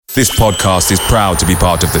This podcast is proud to be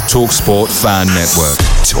part of the TalkSport Fan Network.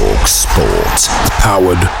 TalkSport.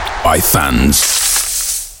 Powered by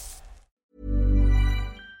fans.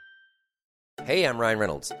 Hey, I'm Ryan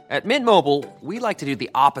Reynolds. At Mint Mobile, we like to do the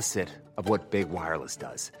opposite of what Big Wireless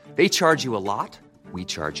does. They charge you a lot, we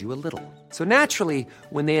charge you a little. So naturally,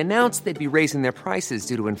 when they announced they'd be raising their prices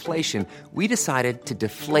due to inflation, we decided to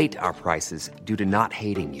deflate our prices due to not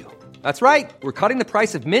hating you. That's right. We're cutting the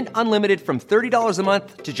price of Mint Unlimited from $30 a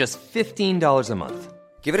month to just $15 a month.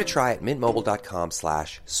 Give it a try at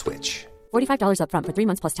mintmobile.com/switch. $45 up front for 3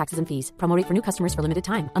 months plus taxes and fees. Promo rate for new customers for limited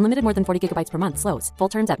time. Unlimited more than 40 gigabytes per month. Slows full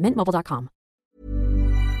terms at mintmobile.com.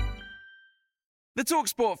 The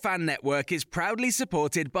TalkSport Fan Network is proudly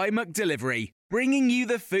supported by McDelivery, bringing you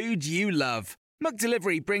the food you love.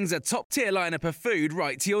 McDelivery brings a top-tier lineup of food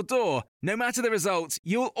right to your door. No matter the result,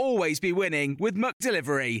 you'll always be winning with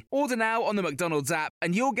McDelivery. Order now on the McDonald's app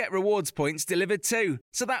and you'll get rewards points delivered too.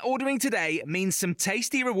 So that ordering today means some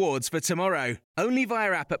tasty rewards for tomorrow. Only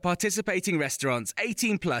via app at participating restaurants.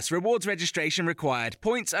 18 plus. Rewards registration required.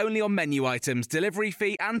 Points only on menu items. Delivery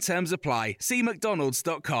fee and terms apply. See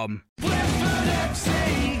mcdonalds.com.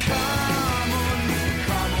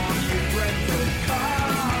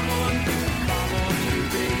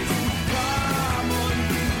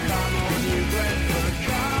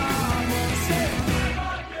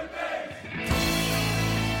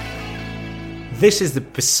 This is the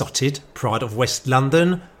besotted pride of West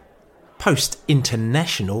London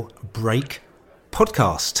post-international break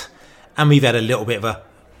podcast, and we've had a little bit of a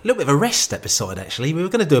rest at Besotted. Actually, we were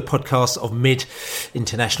going to do a podcast of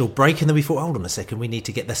mid-international break, and then we thought, hold on a second, we need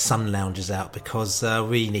to get the sun loungers out because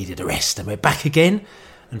we needed a rest, and we're back again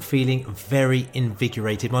and feeling very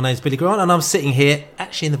invigorated. My name's Billy Grant, and I'm sitting here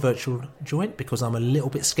actually in the virtual joint because I'm a little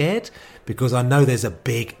bit scared because I know there's a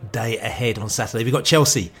big day ahead on Saturday. We've got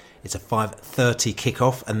Chelsea. It's a 5:30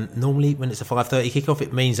 kickoff, and normally when it's a 5:30 kickoff,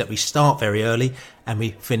 it means that we start very early and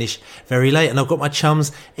we finish very late. And I've got my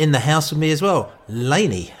chums in the house with me as well.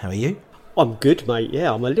 Laney, how are you? I'm good, mate.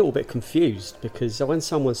 Yeah, I'm a little bit confused because when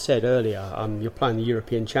someone said earlier, you're playing the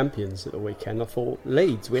European champions at the weekend, I thought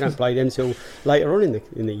Leeds. We don't play them till later on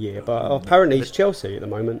in the year, but apparently it's Chelsea at the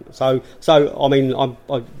moment. So I mean,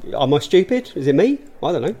 am I stupid? Is it me?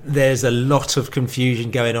 I don't know. There's a lot of confusion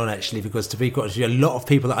going on actually, because to be quite honest, a lot of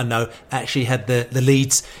people that I know actually had the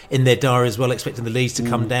Leeds in their diary as well, expecting the Leeds to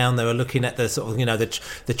come down. They were looking at the sort of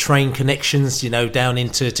the train connections, down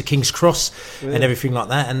into King's Cross and everything like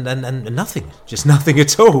that, and nothing, just nothing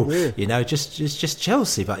at all. Yeah. Just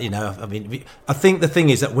Chelsea. But I mean, I think the thing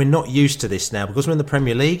is that we're not used to this now because we're in the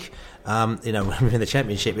Premier League. When we're in the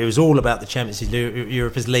Championship, it was all about the Champions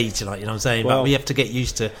Europe as Leeds, what I'm saying. But we have to get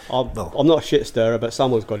used to. I'm not a shit stirrer, but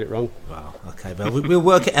someone's got it wrong. Well, okay, but we'll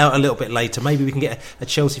work it out a little bit later. Maybe we can get a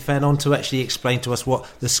Chelsea fan on to actually explain to us what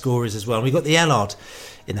the score is as well. And we've got the Allard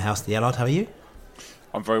in the house. The Allard, how are you?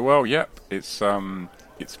 I'm very well. Yep, it's been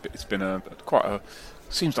quite a.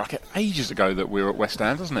 Seems like ages ago that we were at West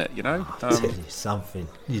Ham, doesn't it? I'll tell you something.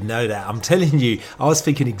 You know that. I'm telling you, I was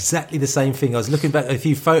thinking exactly the same thing. I was looking back at a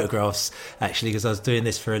few photographs, actually, because I was doing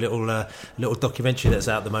this for a little documentary that's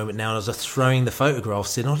out at the moment now, and I was just throwing the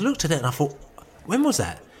photographs in. I looked at it and I thought, when was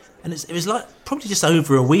that? And it was like probably just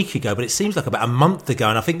over a week ago, but it seems like about a month ago.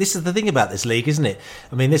 And I think this is the thing about this league, isn't it?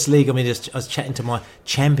 I mean, this league, I was chatting to my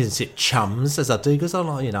Championship chums, as I do, because I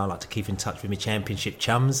like to keep in touch with my Championship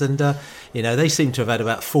chums. And, they seem to have had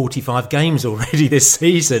about 45 games already this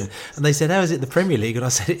season. And they said, how is it in the Premier League? And I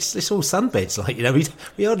said, it's all sunbeds.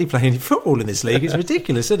 We hardly play any football in this league. It's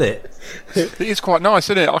ridiculous, isn't it? It is quite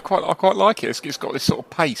nice, isn't it? I quite like it. It's got this sort of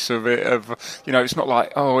pace of it. It's not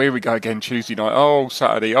like, oh, here we go again Tuesday night. Oh,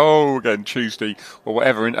 Saturday. Oh, again Tuesday or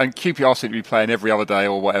whatever. And QPR seem to be playing every other day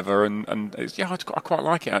or whatever. And I quite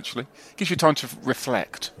like it actually. Gives you time to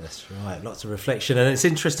reflect. That's right. Lots of reflection, and it's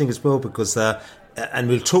interesting as well because. And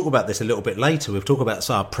we'll talk about this a little bit later. We'll talk about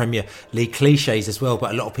our Premier League cliches as well.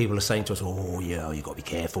 But a lot of people are saying to us, you've got to be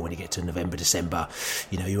careful when you get to November, December.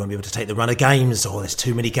 You won't be able to take the run of games. There's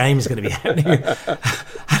too many games going to be happening.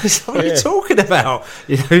 What are you talking about?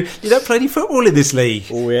 You don't play any football in this league.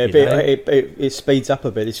 Oh, yeah, it speeds up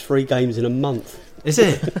a bit. It's 3 games in a month. Is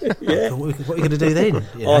it? Yeah. What are you going to do then?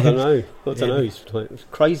 I don't know. It's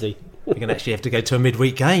crazy. We're going to actually have to go to a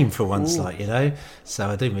midweek game for once, So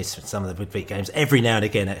I do miss some of the midweek games every now and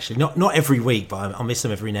again, actually. Not every week, but I miss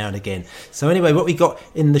them every now and again. So anyway, what we got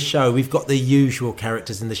in the show, we've got the usual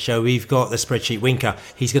characters in the show. We've got the spreadsheet Winker.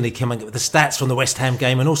 He's going to come and with the stats from the West Ham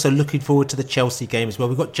game, and also looking forward to the Chelsea game as well.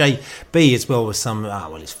 We've got JB as well with some,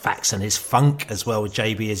 his facts and his funk as well with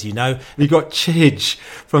JB, as you know. We've got Chidge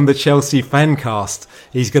from the Chelsea Fancast.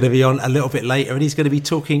 He's going to be on a little bit later, and he's going to be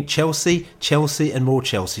talking Chelsea, and more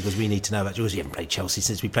Chelsea, because we need to know about George. We haven't played Chelsea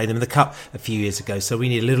since we played them in the Cup a few years ago, so we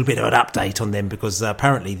need a little bit of an update on them, because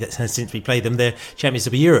apparently since we played them, they're champions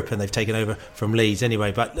of Europe and they've taken over from Leeds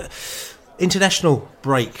anyway. But international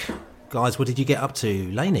break, guys, what did you get up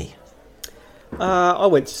to? Laney? I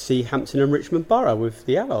went to see Hampton and Richmond Borough with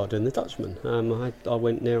the Allard and the Dutchman. I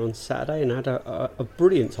went there on Saturday and had a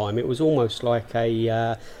brilliant time. It was almost like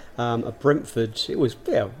a Brentford. It was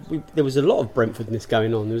there was a lot of Brentfordness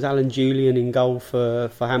going on. There was Alan Julian in goal for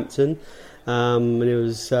Hampton, and it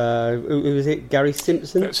was Gary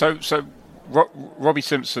Simpson. So Robbie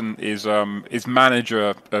Simpson is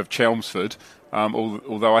manager of Chelmsford.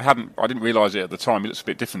 Although I didn't realise it at the time. It looks a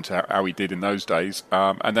bit different to how he did in those days.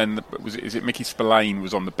 And then is it Mickey Spillane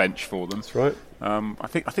was on the bench for them? That's right. I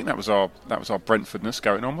think that was our Brentfordness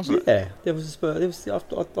going on, wasn't it? Yeah, there was. I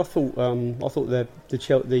thought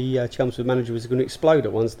the Chelmsford manager was going to explode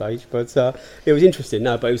at one stage, but it was interesting.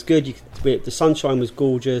 No, but it was good. The sunshine was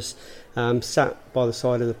gorgeous. Sat by the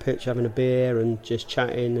side of the pitch having a beer and just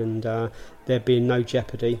chatting, and there being no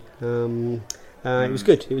jeopardy. It was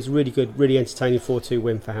good. It was really good, really entertaining 4-2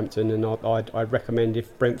 win for Hampton, and I'd recommend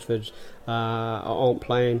if Brentford aren't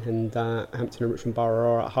playing and Hampton and Richmond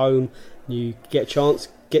Borough are at home, you get a chance,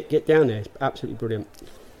 get down there. It's absolutely brilliant.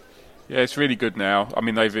 Yeah, it's really good now. I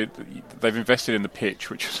mean, they've invested in the pitch,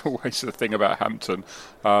 which is always the thing about Hampton.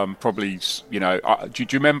 Probably, do you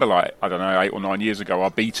remember, like, I don't know, 8 or 9 years ago, our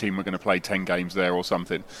B team were going to play 10 games there or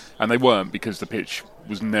something, and they weren't because the pitch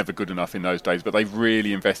was never good enough in those days. But they've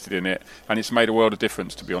really invested in it, and it's made a world of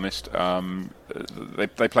difference, to be honest.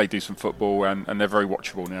 They play decent football, and they're very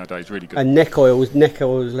watchable nowadays. Really good. And neck oil was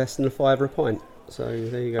less than a £5 a pint. So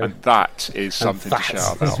there you go. And that is something to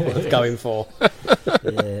shout about. That's what I'm going for.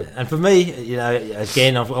 Yeah. And for me,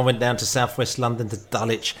 again, I went down to southwest London to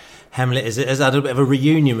Dulwich. Hamlet has had a bit of a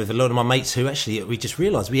reunion with a lot of my mates who actually, we just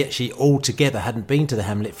realised we actually all together hadn't been to the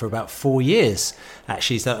Hamlet for about 4 years.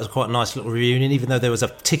 Actually, so that was quite a nice little reunion, even though there was a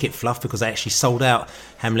ticket fluff because they actually sold out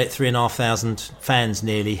Hamlet. 3,500 fans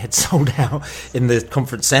nearly had sold out in the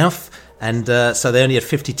Conference South. And so they only had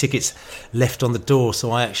 50 tickets left on the door.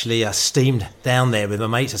 So I actually steamed down there with my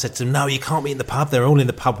mates. I said to them, no, you can't be in the pub. They're all in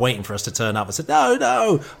the pub waiting for us to turn up. I said,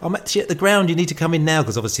 no, I'm actually at the ground. You need to come in now.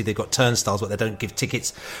 Because obviously they've got turnstiles, but they don't give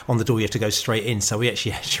tickets on the door. You have to go straight in. So we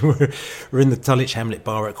actually were in the Dulwich Hamlet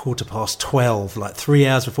bar at 12:15, like 3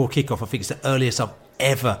 hours before kickoff. I think it's the earliest I've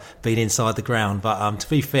ever been inside the ground, but to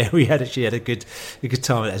be fair, we actually had a good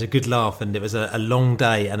time. It was a good laugh, and it was a long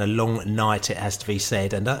day and a long night, it has to be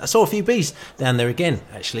said. And I saw a few bees down there again.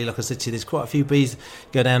 Actually, like I said to you, there's quite a few bees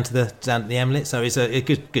go down to the Hamlet, so it's a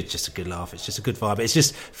good laugh. It's just a good vibe. It's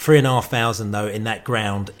just 3,500 though in that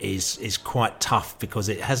ground is quite tough because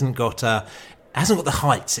it hasn't got the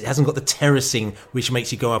heights, it hasn't got the terracing which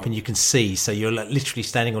makes you go up and you can see, so you're like literally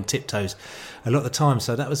standing on tiptoes a lot of the time.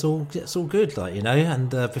 So that's all good, and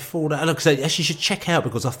before that, look, so actually you should check out,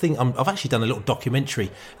 because I think I've actually done a little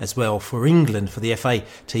documentary as well for England, for the FA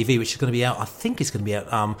TV, which is going to be out, I think it's going to be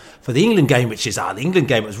out for the England game, which is the England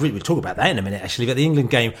game was really, we'll talk about that in a minute actually, but the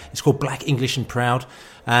England game is called Black, English and Proud.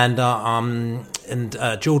 And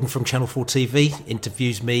Jordan from Channel 4 TV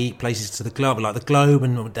interviews me, places to the Globe, like the Globe,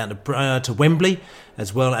 and went down to Wembley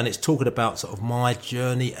as well. And it's talking about sort of my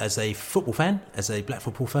journey as a football fan, as a black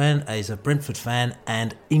football fan, as a Brentford fan,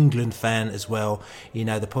 and England fan as well.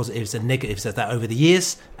 The positives and negatives of that over the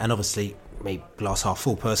years, and obviously me, glass half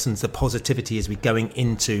full person, the positivity as we're going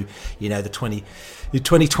into the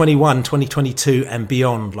 2021, 2022 and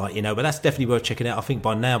beyond, but that's definitely worth checking out. I think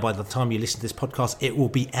by the time you listen to this podcast, it will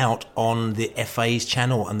be out on the FA's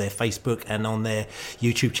channel, on their Facebook and on their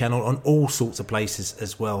YouTube channel, on all sorts of places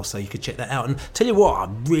as well, so you could check that out. And tell you what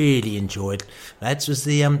I really enjoyed, lads, was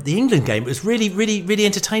the England game. It was really, really, really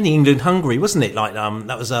entertaining. England-Hungary, wasn't it?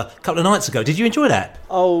 That was a couple of nights ago. Did you enjoy that?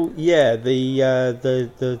 Oh yeah, the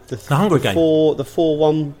Hungary game. The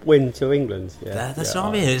 4-1 win to England. Yeah, that's what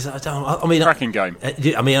I mean. Cracking game.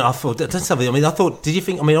 I thought that's something. I thought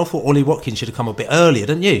Ollie Watkins should have come a bit earlier,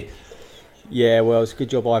 didn't you? Yeah, well, it's a good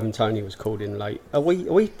job Ivan Toney was called in late.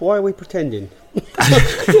 Why are we pretending?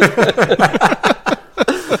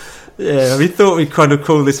 Yeah, we thought we'd kind of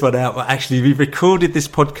call this one out, but actually we recorded this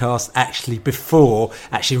podcast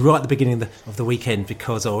right at the beginning of the weekend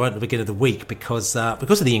right at the beginning of the week because of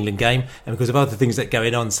the England game and because of other things that are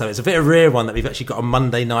going on. So it's a bit of a rare one that we've actually got a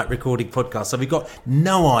Monday night recording podcast. So we've got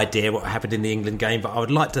no idea what happened in the England game, but I would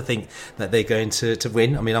like to think that they're going to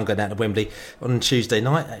win. I mean, I'm going down to Wembley on Tuesday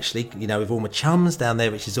night, actually, with all my chums down there,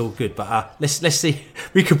 which is all good. But let's see.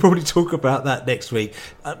 We could probably talk about that next week.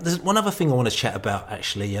 There's one other thing I want to chat about,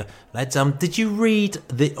 actually, lads. Did you read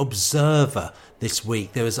The Observer this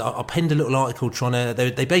week? There was I penned a little article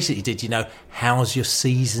they basically did, how's your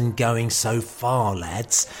season going so far,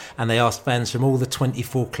 lads? And they asked fans from all the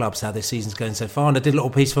 24 clubs how their season's going so far, and I did a little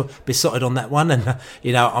piece for Besotted on that one. And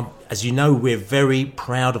as you know, we're very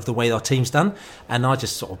proud of the way our team's done, and I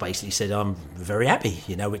just sort of basically said I'm very happy,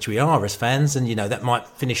 which we are as fans, and that might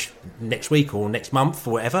finish next week or next month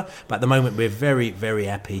or whatever, but at the moment we're very, very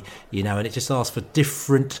happy, and it just asks for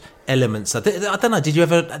different elements. I don't know, did you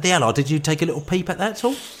ever, at the Allard, did you take a little peep at that at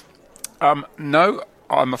all? No,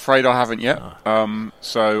 I'm afraid I haven't yet.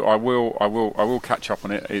 So I will catch up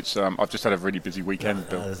on it. It's I've just had a really busy weekend,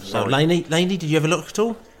 Bill. Laney, did you ever look at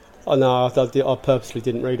all? Oh no, I purposely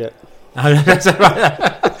didn't read it. That's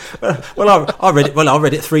right. Well, I read it. Well, I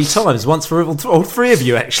read it 3 times. Once for all 3 of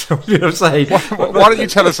you, actually. You know what I'm saying? Why don't you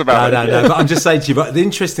tell us about it? No. But I'm just saying to you. But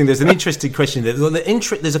there's an interesting question.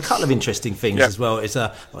 There's a couple of interesting things as well. It's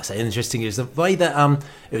interesting is the way that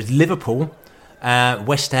it was Liverpool,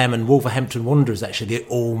 West Ham and Wolverhampton Wanderers, actually, they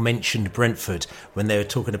all mentioned Brentford when they were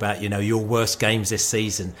talking about, your worst games this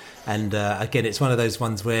season. And again, it's one of those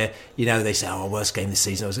ones where, they say, worst game this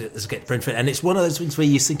season, let's get Brentford. And it's one of those things where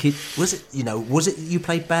you think, was it you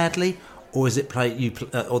played badly? Or is it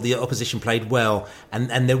or the opposition played well?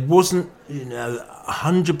 And there wasn't,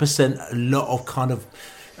 100% a lot of kind of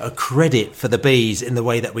a credit for the Bees in the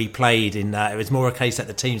way that we played. It was more a case that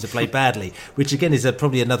the teams have played badly, which again is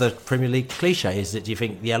probably another Premier League cliche. Is it? Do you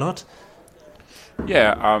think, Allard?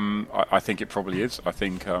 Yeah, I think it probably is. I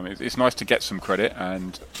think it's nice to get some credit,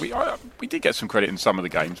 and we did get some credit in some of the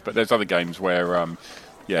games, but there's other games where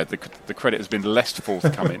the credit has been less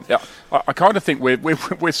forthcoming. Yeah, I kind of think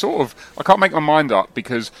we're sort of. I can't make my mind up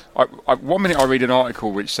because one minute I read an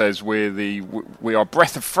article which says we are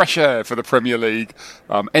breath of fresh air for the Premier League,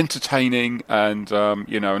 entertaining and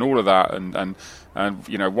and all of that and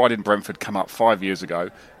why didn't Brentford come up 5 years ago?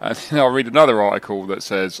 And then I'll read another article that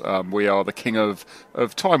says we are the king of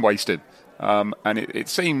time wasted. And it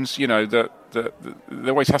seems that there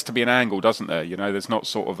always has to be an angle, doesn't there? There's not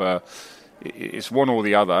sort of it's one or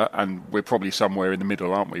the other, and we're probably somewhere in the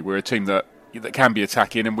middle, aren't we? We're a team that can be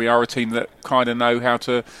attacking, and we are a team that kind of know how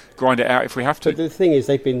to grind it out if we have to. But the thing is,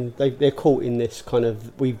 they're caught in this kind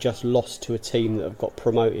of, we've just lost to a team that have got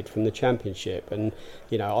promoted from the Championship, and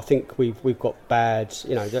I think we've got bad,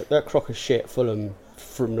 that crock of shit Fulham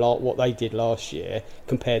from what they did last year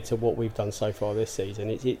compared to what we've done so far this season.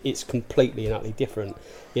 It's completely and utterly different,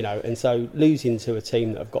 and so losing to a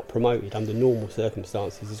team that have got promoted under normal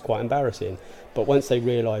circumstances is quite embarrassing. But once they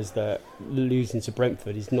realise that losing to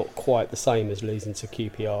Brentford is not quite the same as losing to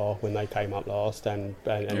QPR when they came up last and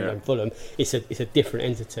Fulham, it's a different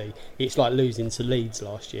entity. It's like losing to Leeds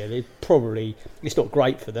last year. It's not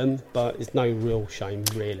great for them, but it's no real shame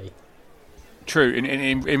really. True.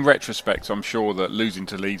 In retrospect, I'm sure that losing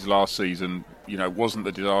to Leeds last season, wasn't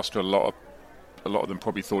the disaster a lot of them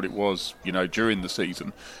probably thought it was, during the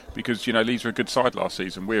season, because Leeds were a good side last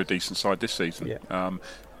season. We're a decent side this season. Yeah.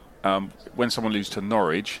 When someone loses to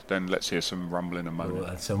Norwich, then let's hear some rumbling and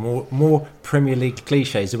moaning. So more Premier League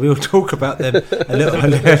cliches, and we'll talk about them a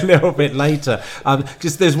little bit later.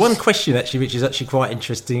 Because there's one question actually, which is actually quite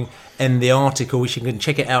interesting in the article, which you can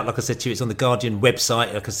check it out. Like I said to you, it's on the Guardian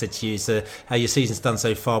website. Like I said to you, it's how your season's done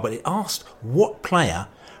so far. But it asked, what player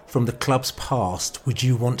from the club's past would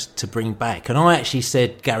you want to bring back? And I actually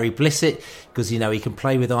said Gary Blissett, because he can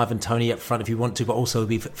play with Ivan Toney up front if you want to, but also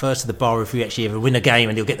be first to the bar if we actually ever win a game,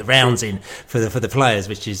 and he'll get the rounds in for the players,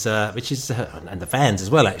 which is and the fans as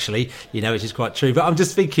well, actually, which is quite true. But I'm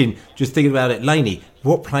just thinking about it, Laney,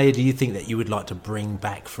 what player do you think that you would like to bring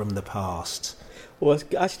back from the past? Well,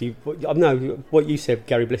 actually, I know what you said.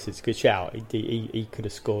 Gary Blissett's a good shout. He could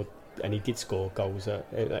have scored. And he did score goals at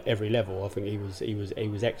every level. I think he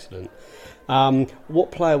was excellent.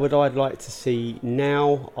 What player would I like to see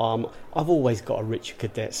now? I've always got a Richard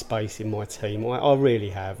Cadet space in my team. I really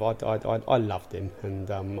have. I loved him, and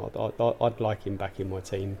I'd like him back in my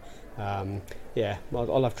team. I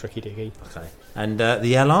love Tricky Dicky. Okay. And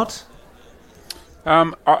the Allard?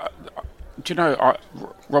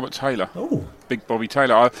 Robert Taylor. Oh. Big Bobby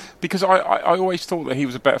Taylor, because I always thought that he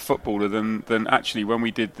was a better footballer than actually when we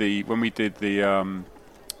did the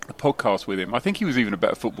a podcast with him. I think he was even a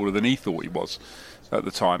better footballer than he thought he was at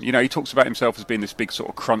the time. You know, he talks about himself as being this big sort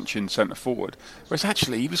of crunching centre forward, whereas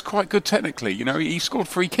actually he was quite good technically. You know, he scored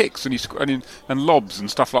free kicks and lobs and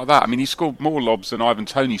stuff like that. I mean, he scored more lobs than Ivan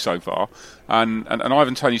Toney so far, and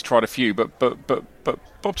Ivan Toney's tried a few, but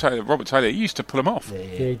Robert Taylor, he used to pull them off. Yeah,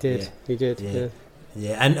 he did. He did. Yeah.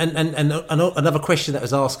 Yeah, and another question that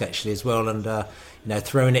was asked actually as well, and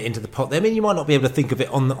throwing it into the pot there. I mean, you might not be able to think of it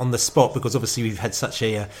on the spot because obviously we've had such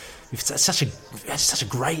a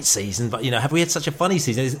great season, but have we had such a funny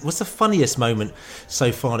season? What's the funniest moment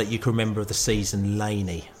so far that you can remember of the season,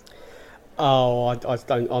 Laney? Oh, I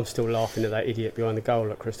don't. I'm still laughing at that idiot behind the goal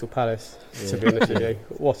at Crystal Palace. To be honest with you,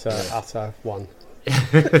 what a utter one.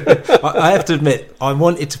 I have to admit, I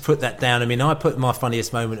wanted to put that down. I mean, I put my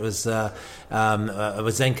funniest moment was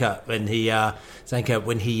Zenka when he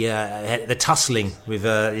had the tussling with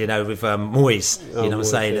Moyes. You know what I'm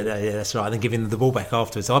saying? Yeah, that's right. And then giving the ball back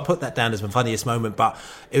afterwards. So I put that down as my funniest moment. But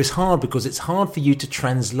it was hard because it's hard for you to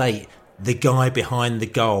translate the guy behind the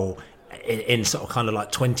goal in sort of kind of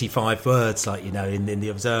like 25 words, like, in the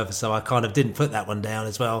Observer. So I kind of didn't put that one down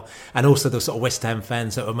as well. And also the sort of West Ham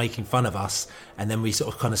fans that were making fun of us, and then we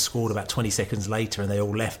sort of kind of scored about 20 seconds later and they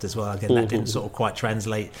all left as well. Again, that didn't sort of quite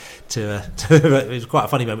translate to it was quite a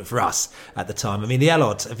funny moment for us at the time. I mean, the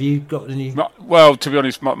Allards, have you got any? Well, to be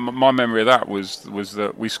honest, my memory of that was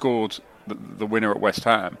that we scored the winner at West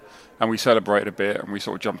Ham, and we celebrated a bit, and we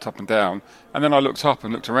sort of jumped up and down. And then I looked up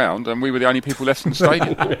and looked around, and we were the only people left in the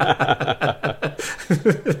stadium.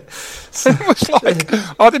 So it was like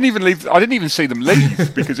I didn't even see them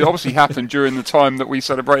leave because it obviously happened during the time that we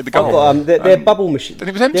celebrated the goal. Their bubble machine. And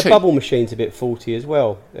it was empty. Their bubble machine's a bit faulty as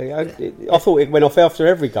well. I thought it went off after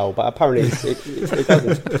every goal, but apparently it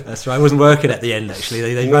doesn't. That's right. It wasn't working at the end.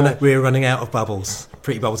 Actually, we were running out of bubbles.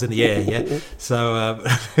 Pretty bubbles in the air. Yeah. So,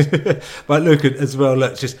 but look as well.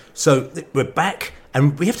 Look, so we're back.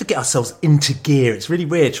 And we have to get ourselves into gear. It's really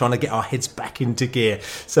weird trying to get our heads back into gear.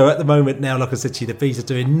 So at the moment now, like I said to you, the Bees are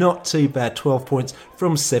doing not too bad. 12 points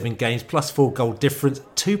from 7 games, plus 4 goal difference,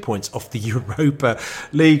 2 points off the Europa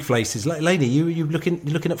League places. Laney, you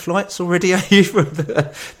looking at flights already? Are you from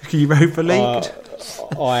the Europa League?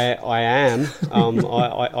 I am.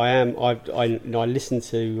 I am. I listened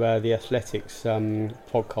to the Athletics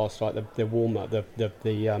podcast, like the warm up,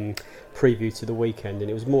 the preview to the weekend,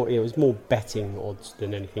 and it was more betting odds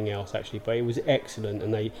than anything else actually, but it was excellent.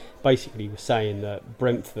 And they basically were saying that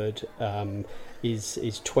Brentford is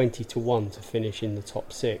 20-1 to finish in the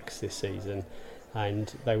top 6 this season,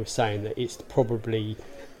 and they were saying that it's probably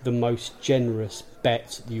the most generous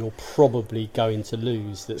bet you're probably going to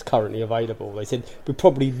lose that's currently available. They said we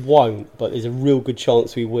probably won't, but there's a real good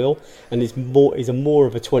chance we will, and it's more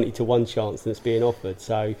of a 20-1 chance than it's being offered.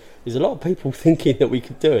 So there's a lot of people thinking that we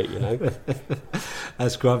could do it.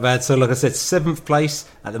 That's quite bad. So like I said, 7th place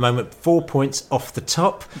at the moment, 4 points off the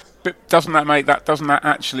top. But doesn't that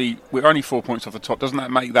actually, we're only 4 points off the top, doesn't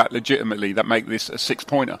that make that legitimately, that make this a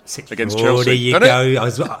 6-pointer against Chelsea? There you go.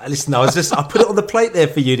 I put it on the plate there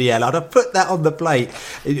for you, Allard. I put that on the plate.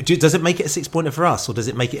 Does it make it a 6-pointer for us, or does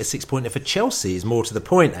it make it a 6-pointer for Chelsea? Is more to the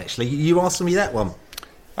point, actually. You asked me that one.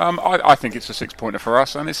 I think it's a 6-pointer for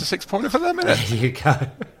us, and it's a 6-pointer for them, isn't it? There you go.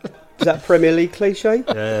 Is that Premier League cliche?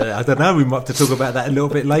 I don't know. We might have to talk about that a little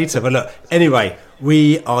bit later. But look, anyway,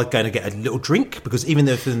 we are going to get a little drink because even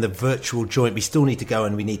though we're in the virtual joint, we still need to go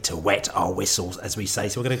and we need to wet our whistles, as we say.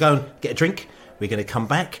 So we're going to go and get a drink. We're going to come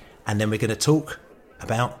back and then we're going to talk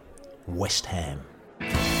about West Ham.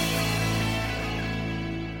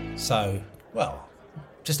 So, well,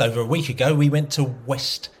 just over a week ago, we went to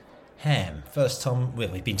West Ham. First time,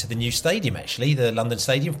 we've been to the new stadium actually, the London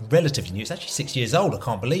Stadium, relatively new. It's actually 6 years old. I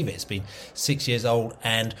can't believe it. It's been 6 years old,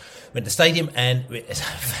 and went to the stadium, and it's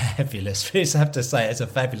fabulous. I have to say, it's a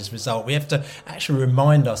fabulous result. We have to actually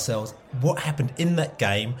remind ourselves what happened in that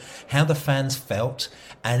game, how the fans felt,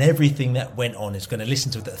 and everything that went on. It's going to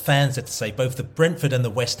listen to what the fans had to say, both the Brentford and the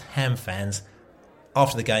West Ham fans,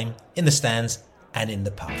 after the game, in the stands and in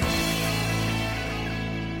the pub.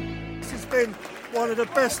 This has been one of the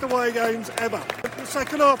best away games ever. The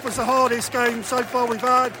second half was the hardest game so far we've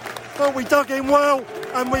had, but we dug in well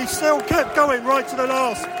and we still kept going right to the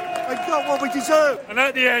last and got what we deserved. And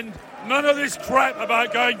at the end, none of this crap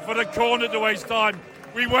about going for the corner to waste time.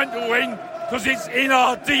 We went to win because it's in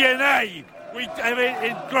our DNA. We have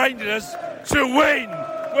it ingrained in us to win.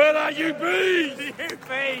 Where are you, bees?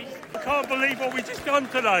 I can't believe what we just done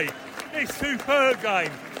today. It's a superb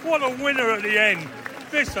game. What a winner at the end.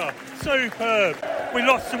 Visser, superb. We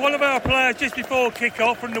lost to one of our players just before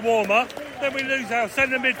kick-off from the warm-up. Then we lose our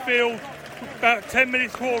centre midfield about 10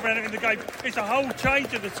 minutes before we ran it in the game. It's a whole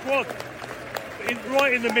change of the squad.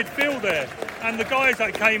 right in the midfield there. And the guys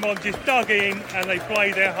that came on just dug in and they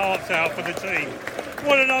played their hearts out for the team.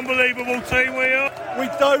 What an unbelievable team we are. We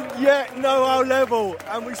don't yet know our level,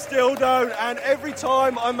 and we still don't. And every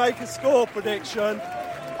time I make a score prediction,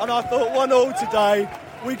 and I thought 1-1 today,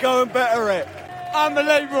 we go and better it.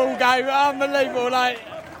 Unbelievable game, unbelievable.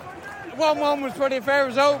 1-1 was pretty fair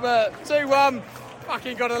result, but 2-1,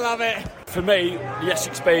 fucking gotta love it. For me, the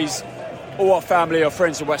Essex Bees, all our family are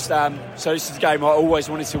friends of West Ham, so this is a game I always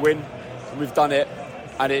wanted to win, and we've done it,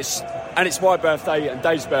 and it's my birthday and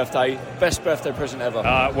Dave's birthday. Best birthday present ever.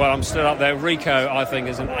 Well, I'm still up there. Rico, I think,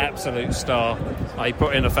 is an absolute star. He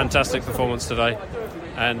put in a fantastic performance today.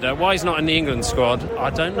 And why he's not in the England squad, I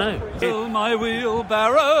don't know. Fill my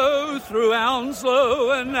wheelbarrow through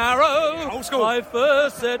Hounslow and Narrow. Old school. I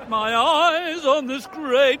first set my eyes on this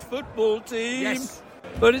great football team. Yes.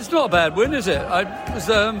 But it's not a bad win, is it? I was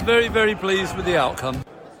very, very pleased with the outcome.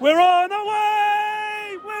 We're on our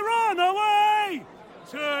way! We're on our way!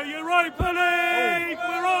 To Europa League!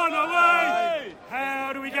 We're on our way!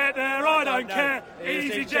 How do we get there? I don't care.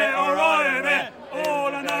 EasyJet or Ryanair.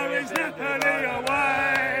 All I know is Napoli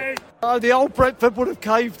away. The old Brentford would have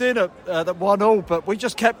caved in at that 1-1, but we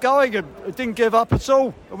just kept going and didn't give up at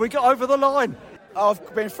all. And we got over the line.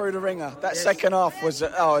 I've been through the ringer. That second half was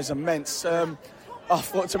immense. I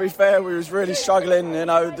thought, to be fair, we was really struggling.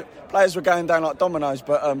 The players were going down like dominoes,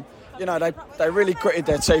 but they really gritted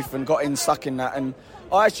their teeth and got stuck in that. And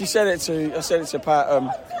I actually said it to Pat.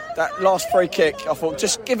 That last free kick, I thought,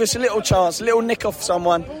 just give us a little chance, a little nick off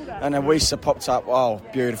someone, and then Wisa popped up. Oh,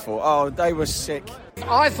 beautiful! Oh, they were sick.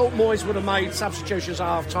 I thought Moyes would have made substitutions at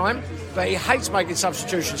half time, but he hates making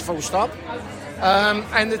substitutions. Full stop.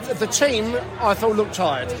 And the team, I thought, looked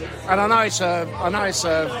tired. And I know it's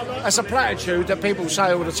a platitude that people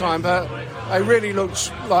say all the time, but they really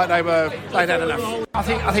looked like they'd had enough. I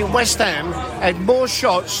think West Ham had more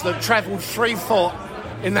shots that travelled 3 foot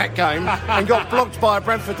in that game and got blocked by a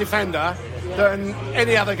Brentford defender than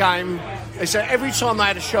any other game. They said every time they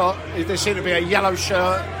had a shot, there seemed to be a yellow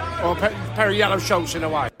shirt or a pair of yellow shorts in a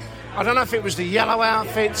way. I don't know if it was the yellow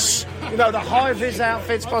outfits, the high-vis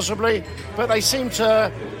outfits possibly, but they seemed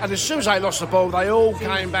to, and as soon as they lost the ball, they all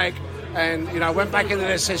came back and, went back into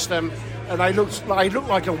their system, and they looked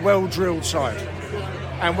like a well-drilled side.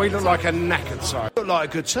 And we looked like a knackered side. They looked like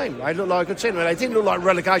a good team. They didn't look like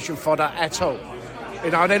relegation fodder at all.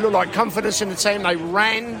 They looked like confidence in the team. They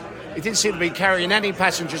ran. It didn't seem to be carrying any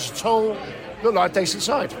passengers at all. Looked like a decent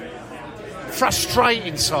side.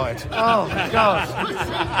 Frustrating side. Oh, God.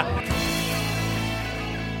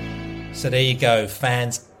 So there you go,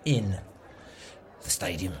 fans in the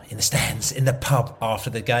stadium, in the stands, in the pub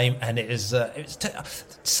after the game, and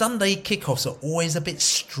Sunday kickoffs are always a bit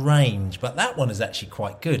strange, but that one is actually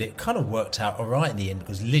quite good. It kind of worked out all right in the end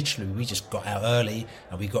because literally we just got out early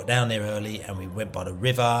and we got down there early and we went by the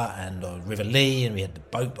river and River Lee, and we had the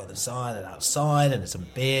boat by the side and outside and some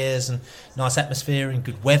beers and nice atmosphere and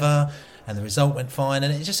good weather, and the result went fine,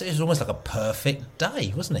 and it was almost like a perfect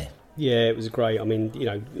day, wasn't it? Yeah, it was great. I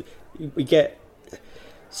mean, we get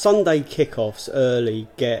Sunday kickoffs early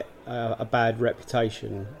get a bad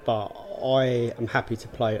reputation, but I am happy to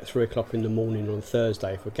play at 3 o'clock in the morning on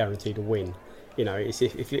Thursday if we're guaranteed a win.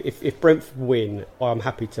 If Brentford win, I'm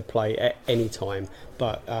happy to play at any time.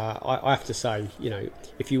 But I have to say,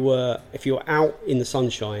 if you were out in the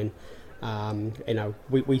sunshine,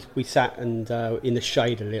 we sat and in the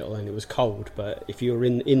shade a little, and it was cold. But if you were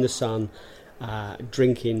in the sun,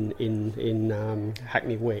 drinking in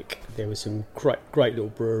Hackney Wick, there was some great little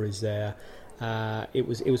breweries there. It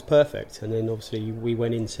was perfect, and then obviously we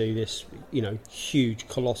went into this huge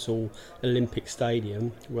colossal Olympic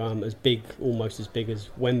stadium, almost as big as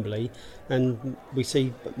Wembley, and we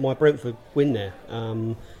see my Brentford win there.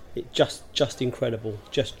 It just incredible,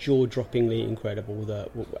 just jaw-droppingly incredible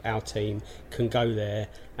that our team can go there,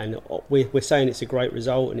 and we're saying it's a great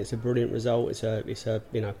result and it's a brilliant result. It's a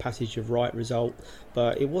passage of right result,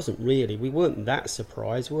 but it wasn't really. We weren't that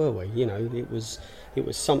surprised, were we? It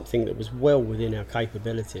was something that was well within our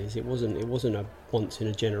capabilities. It wasn't a once in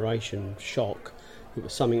a generation shock. It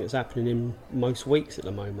was something that's happening in most weeks at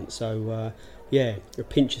the moment. So a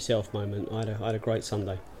pinch yourself moment. I had a great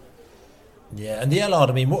Sunday. Yeah, and the Allard,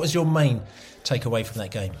 what was your main takeaway from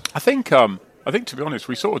that game? I think to be honest,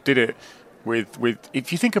 we sort of did it with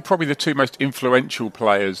if you think of probably the two most influential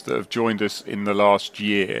players that have joined us in the last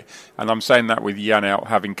year, and I'm saying that with Jan out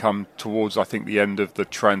having come towards, I think, the end of the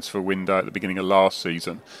transfer window at the beginning of last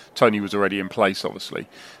season. Tony was already in place, obviously.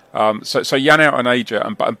 So Jan out and Aja,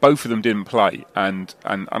 and both of them didn't play, and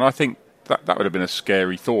I think that would have been a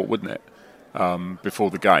scary thought, wouldn't it, before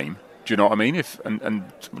the game? Do you know what I mean?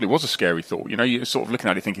 And it was a scary thought. You know, you're sort of looking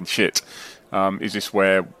at it thinking, shit, is this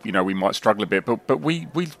where, you know, we might struggle a bit? But we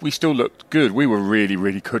still looked good. We were really,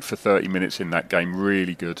 really good for 30 minutes in that game.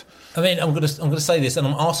 Really good. I mean, I'm going to say this, and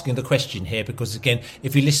I'm asking the question here because, again,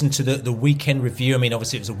 if you listen to the weekend review, I mean,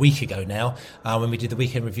 obviously it was a week ago now when we did the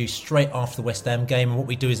weekend review straight after the West Ham game. And what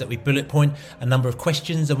we do is that we bullet point a number of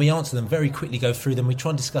questions and we answer them very quickly, go through them. We try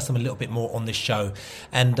and discuss them a little bit more on this show.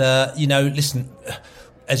 And, you know, listen,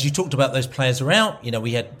 as you talked about, those players are out. You know,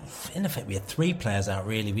 we had 3 players out,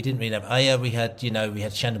 really. We didn't really have Aya. We had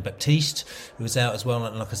Shannon Baptiste, who was out as well.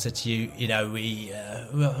 And like I said to you, you know,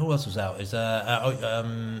 who else was out? It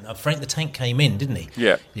was, Frank the Tank came in, didn't he?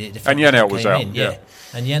 Yeah. And Janelt was out. Yeah.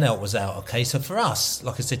 And Janelt was out. Okay, so for us,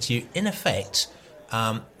 like I said to you, in effect,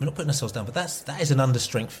 we're not putting ourselves down, but that is an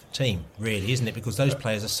understrength team, really, isn't it? Because those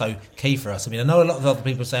players are so key for us. I mean, I know a lot of other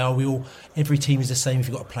people say, every team is the same if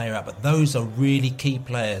you've got a player out, but those are really key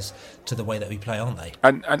players to the way that we play, aren't they?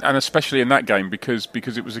 And especially in that game, because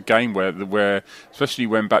it was a game where especially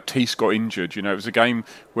when Baptiste got injured, you know, it was a game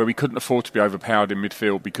where we couldn't afford to be overpowered in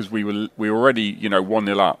midfield because we were already, you know,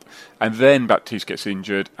 1-0 up, and then Baptiste gets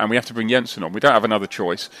injured, and we have to bring Jensen on. We don't have another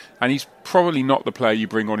choice, and he's probably not the player you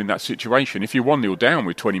bring on in that situation. If you're 1-0 down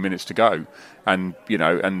with 20 minutes to go, and you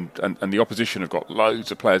know, and the opposition have got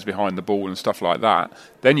loads of players behind the ball and stuff like that,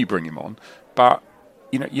 then you bring him on. But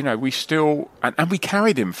you know, we still and we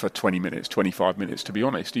carried him for 20 minutes, 25 minutes. To be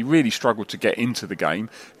honest, he really struggled to get into the game.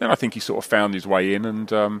 Then I think he sort of found his way in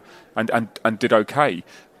and did okay.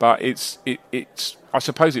 But it's I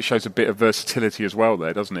suppose it shows a bit of versatility as well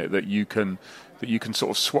there, doesn't it? That you can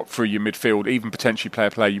sort of swap through your midfield, even potentially play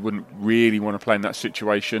a player you wouldn't really want to play in that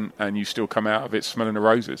situation, and you still come out of it smelling the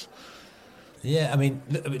roses. Yeah, I mean,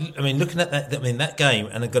 looking at that game,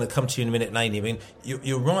 and I'm going to come to you in a minute, Laney. I mean,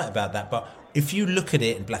 you're right about that, but if you look at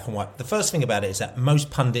it in black and white, the first thing about it is that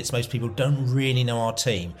most pundits, most people don't really know our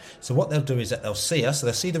team. So what they'll do is that they'll see us, so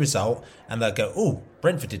they'll see the result, and they'll go, "Oh,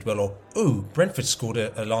 Brentford did well," or "Oh, Brentford scored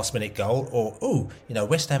a last-minute goal," or "Oh, you know,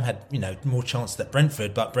 West Ham had, you know, more chance than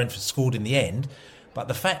Brentford, but Brentford scored in the end." But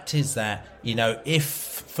the fact is that, you know, if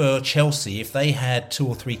for Chelsea, if they had 2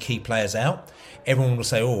 or 3 key players out, everyone will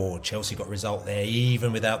say, "Oh, Chelsea got a result there,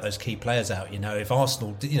 even without those key players out." You know, if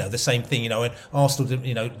Arsenal, you know, the same thing. You know, when Arsenal,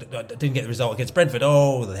 you know, didn't get the result against Brentford,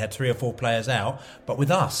 they had 3 or 4 players out. But with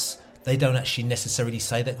us, they don't actually necessarily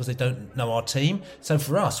say that because they don't know our team. So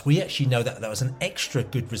for us, we actually know that was an extra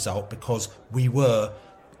good result because we were,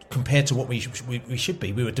 compared to what we should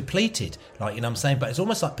be, we were depleted, like, you know what I'm saying? But it's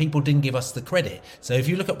almost like people didn't give us the credit. So if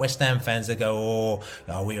you look at West Ham fans, they go,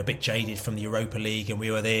 oh, we were a bit jaded from the Europa League and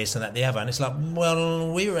we were this and that, the other. And it's like,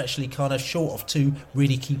 well, we were actually kind of short of 2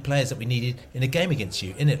 really key players that we needed in a game against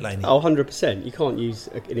you, innit, Laney? Oh, 100%. You can't use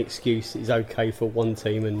an excuse is okay for one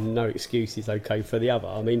team and no excuse is okay for the other.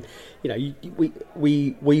 I mean, you know,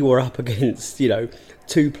 we were up against, you know,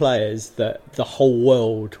 2 players that the whole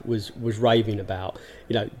world was raving about.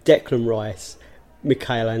 You know, Declan Rice,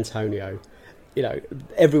 Michail Antonio. You know,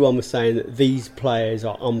 everyone was saying that these players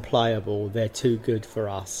are unplayable. They're too good for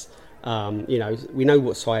us. You know, we know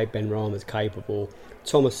what Saeed Benrahma's capable.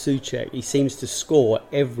 Thomas Souček, he seems to score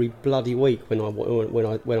every bloody week when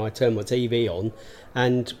I turn my TV on.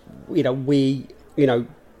 And you know,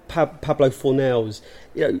 Pablo Fornells,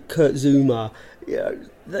 you know, Kurt Zouma, you know,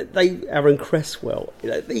 Aaron Cresswell. You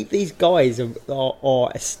know, these guys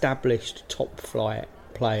are established top flight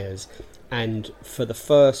players, and for the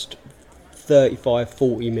first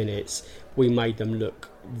 35-40 minutes we made them look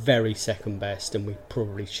very second best, and we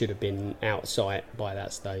probably should have been outside by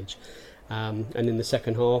that stage. And in the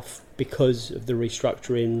second half, because of the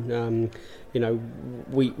restructuring, you know,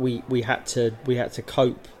 we had to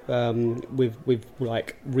cope with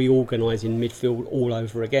like reorganising midfield all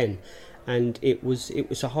over again, and it was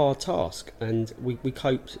a hard task, and we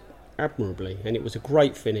coped admirably, and it was a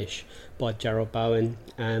great finish by Jarrod Bowen,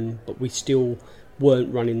 but we still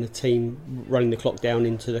weren't running the clock down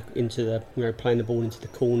into the you know, playing the ball into the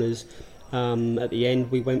corners. At the end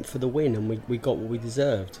we went for the win, and we got what we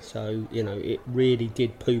deserved. So, you know, it really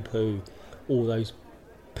did poo-poo all those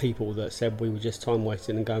people that said we were just time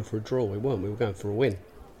wasting and going for a draw. We weren't, we were going for a win.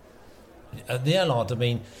 The Allard, I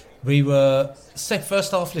mean, we were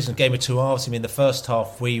first half. Listen, game of 2 halves. I mean, the first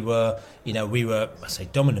half we were I say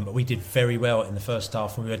dominant, but we did very well in the first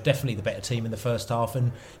half, and we were definitely the better team in the first half.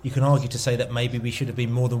 And you can argue to say that maybe we should have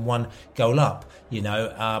been more than 1 goal up, you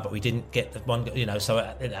know, but we didn't get the 1, you know. So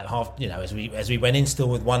at half, you know, as we went in still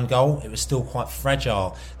with 1 goal, it was still quite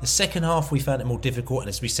fragile. The second half we found it more difficult, and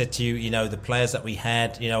as we said to you, you know, the players that we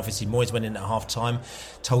had, you know, obviously Moyes went in at half time,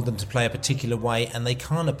 told them to play a particular way, and they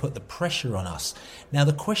kind of put the pressure on us. Now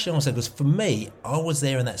the question thing I want to say was, for me, I was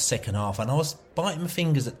there in that second half, and I was biting my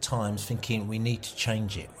fingers at times, thinking we need to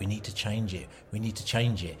change it, we need to change it, we need to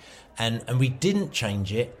change it, and we didn't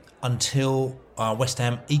change it until West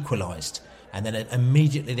Ham equalised, and then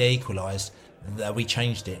immediately they equalised, we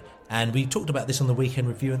changed it. And we talked about this on the weekend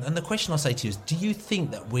review, and the question I say to you is, do you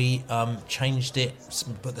think that we changed it,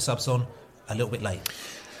 put the subs on a little bit late?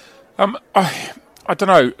 I don't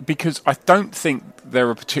know, because I don't think there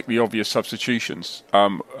are particularly obvious substitutions.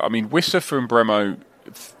 I mean, Wissa for Mbeumo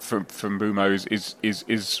from Bumo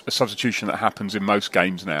is a substitution that happens in most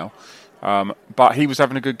games now. But he was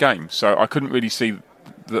having a good game, so I couldn't really see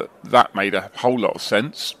that made a whole lot of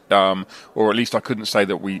sense, or at least I couldn't say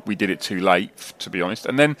that we did it too late, to be honest.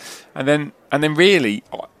 And then really,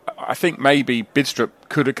 I think maybe Bidstrup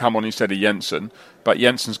could have come on instead of Jensen, but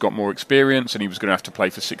Jensen's got more experience and he was going to have to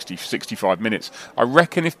play for 65 minutes. I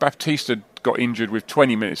reckon if Baptista got injured with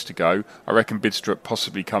 20 minutes to go, I reckon Bidstrup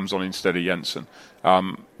possibly comes on instead of Jensen.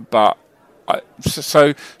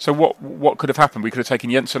 So what could have happened? We could have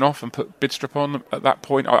taken Jensen off and put Bidstrup on at that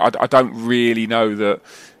point. I don't really know that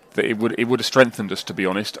it would have strengthened us, to be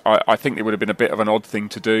honest. I think it would have been a bit of an odd thing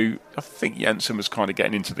to do. I think Jensen was kind of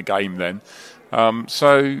getting into the game then. I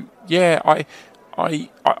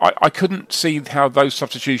couldn't see how those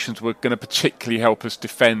substitutions were going to particularly help us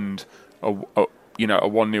defend a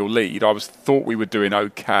 1-0 lead. I thought we were doing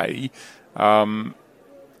okay. And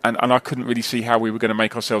I couldn't really see how we were going to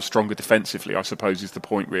make ourselves stronger defensively, I suppose, is the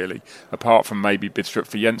point, really, apart from maybe Bidstrup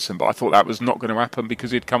for Jensen. But I thought that was not going to happen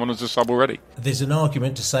because he'd come on as a sub already. There's an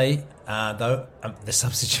argument to say, though, the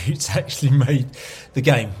substitutes actually made the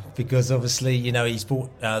game, because obviously, he's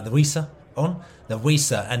brought the Wissa on.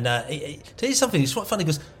 And tell you something, it's quite funny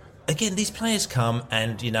because, again, these players come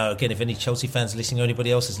and, again, if any Chelsea fans are listening or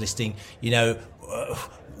anybody else is listening,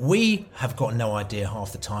 we have got no idea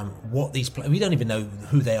half the time what these players. We don't even know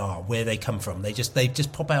who they are, where they come from. They just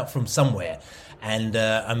pop out from somewhere,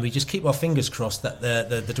 and we just keep our fingers crossed that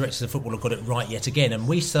the directors of football have got it right yet again. And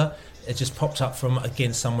Wissa, it just popped up from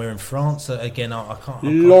again somewhere in France. Again, I can't.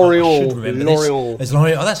 Lorient. I should remember Lorient. This. It's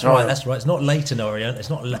Lorient. Oh, that's right. That's right. It's not Leyton Orient. It's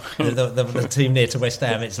not the team near to West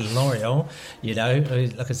Ham. It's Lorient.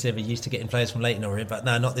 Like I said, we're used to getting players from Leyton Orient, but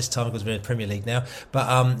no, not this time because we're in the Premier League now.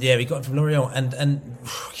 But we got it from Lorient, and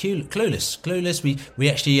clueless. We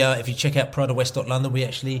actually, if you check out PrideOfWest.London, we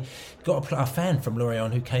actually got a fan from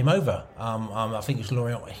Lorient who came over. I think it was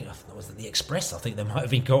Lorient. Was it the Express? I think they might have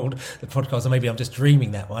been called the podcast, or maybe I'm just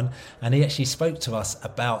dreaming that one. And he actually spoke to us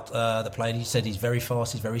about the play. And he said he's very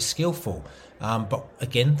fast, he's very skillful. But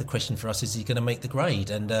again, the question for us is he going to make the grade?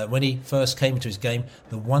 And when he first came into his game,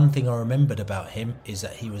 the one thing I remembered about him is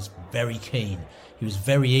that he was very keen. He was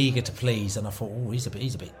very eager to please, and I thought, he's a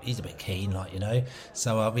bit keen,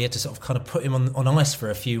 So we had to sort of kind of put him on ice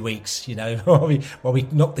for a few weeks, while we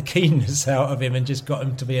knocked the keenness out of him and just got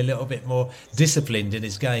him to be a little bit more disciplined in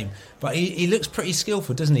his game. But he looks pretty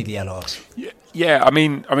skillful, doesn't he, the Lars? Yeah. I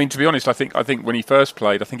mean, to be honest, I think when he first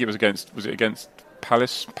played, I think it was against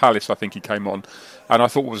Palace. Palace, I think he came on, and I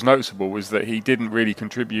thought what was noticeable was that he didn't really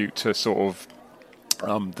contribute to sort of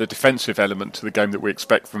the defensive element to the game that we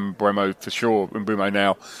expect from Mbeumo for sure, Mbeumo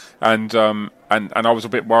now, and I was a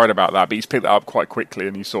bit worried about that, but he's picked that up quite quickly,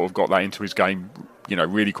 and he sort of got that into his game,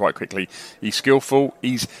 really quite quickly. He's skillful.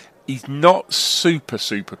 He's not super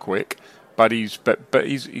quick, but he's got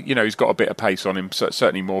a bit of pace on him,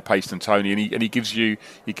 certainly more pace than Tony, and he gives you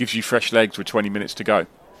fresh legs with 20 minutes to go.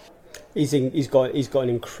 He's got an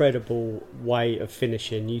incredible way of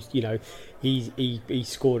finishing. He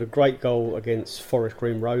scored a great goal against Forest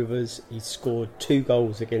Green Rovers. He scored 2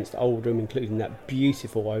 goals against Oldham, including that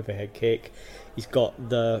beautiful overhead kick. He's got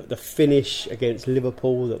the finish against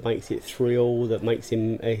Liverpool that makes it 3-3, that makes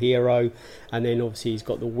him a hero, and then obviously he's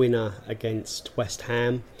got the winner against West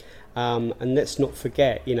Ham. And let's not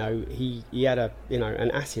forget, he had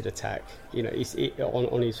an acid attack. He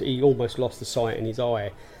almost lost the sight in his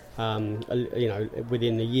eye.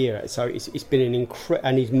 Within the year, so it's been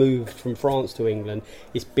and he's moved from France to England.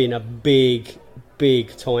 It's been a big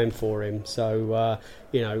time for him. So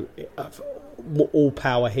all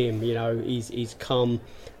power him. He's come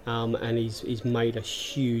and he's made a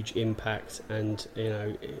huge impact. And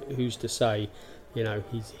who's to say,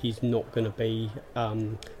 he's not going to be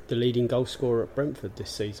the leading goal scorer at Brentford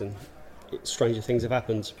this season. Stranger things have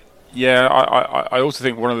happened. Yeah, I also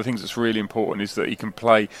think one of the things that's really important is that he can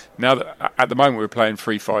play. Now that at the moment we're playing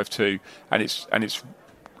 3-5-2, and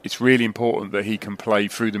it's really important that he can play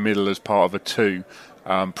through the middle as part of a 2.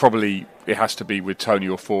 Probably it has to be with Tony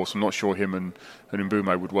or Force. I'm not sure him and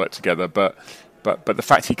Mbeumo would work together, but the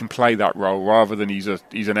fact he can play that role rather than he's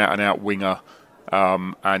an out and out winger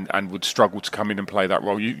and would struggle to come in and play that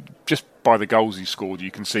role. You just by the goals he scored,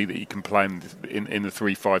 you can see that he can play in the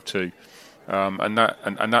 3-5-2.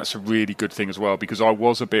 And that's a really good thing as well, because I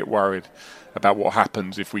was a bit worried about what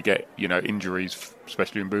happens if we get injuries,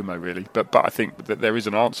 especially in Mbeumo, really. But I think that there is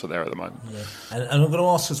an answer there at the moment. Yeah. And I'm going to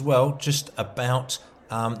ask as well just about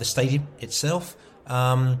the stadium itself.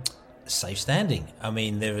 Safe standing. I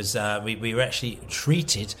mean, there was we were actually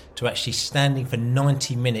treated to actually standing for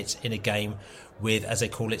 90 minutes in a game with, as they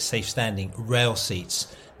call it, safe standing rail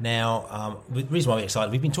seats. Now, the reason why we're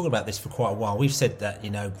excited, we've been talking about this for quite a while. We've said that,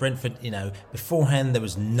 Brentford, beforehand there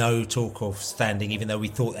was no talk of standing, even though we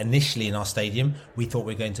thought initially in our stadium, we thought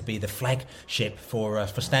we were going to be the flagship for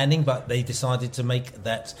standing, but they decided to make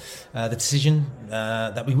that the decision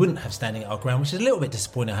that we wouldn't have standing at our ground, which is a little bit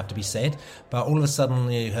disappointing, I have to be said. But all of a sudden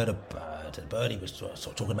you heard Birdie was sort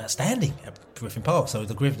of talking about standing at Griffin Park. So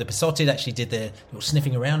the Besotted actually did their little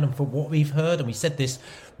sniffing around, and for what we've heard, and we said this,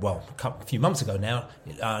 well, a few months ago now,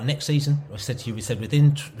 next season, we said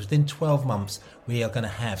within 12 months, we are going to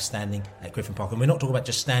have standing at Griffin Park. And we're not talking about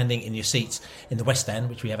just standing in your seats in the West Stand,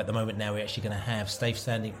 which we have at the moment now. We're actually going to have safe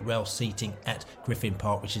standing rail seating at Griffin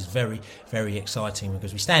Park, which is very, very exciting,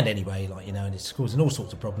 because we stand anyway, and it's causing all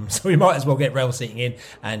sorts of problems. So we might as well get rail seating in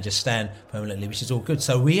and just stand permanently, which is all good.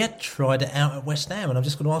 So we had tried it out at West Ham, and I'm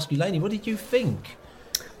just going to ask you, Laney, what did you think?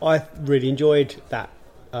 I really enjoyed that.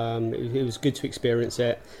 It was good to experience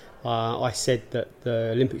it. I said that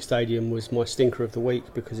the Olympic Stadium was my stinker of the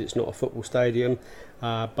week because it's not a football stadium,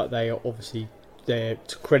 but they are obviously, to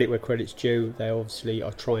credit where credit's due, they obviously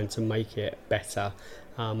are trying to make it better.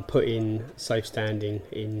 Put in safe standing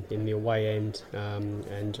in the away end,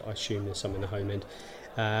 and I assume there's some in the home end,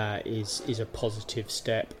 is a positive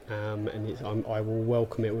step, and I will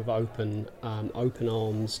welcome it with open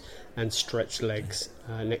arms and stretched legs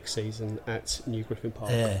next season at New Griffin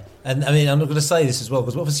Park. Yeah, and I mean, I'm not going to say this as well,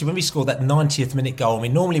 because obviously when we scored that 90th minute goal, I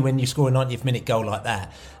mean, normally when you score a 90th minute goal like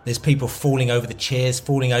that, there's people falling over the chairs,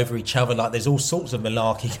 falling over each other, like there's all sorts of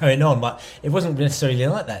malarkey going on, but it wasn't necessarily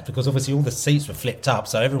like that, because obviously all the seats were flipped up,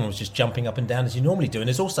 so everyone was just jumping up and down as you normally do. And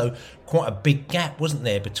there's also quite a big gap, wasn't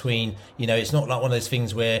there, between, it's not like one of those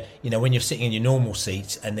things where, when you're sitting in your normal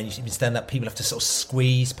seat and then you stand up, people have to sort of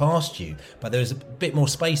squeeze past you, but there was a bit more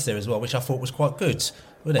space there as well, which I thought was quite good,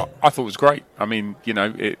 wasn't it? I thought it was great. I mean,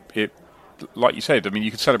 it like you said, I mean,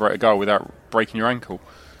 you could celebrate a goal without breaking your ankle.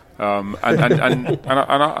 And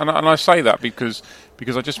I say that because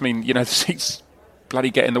I just mean, the seats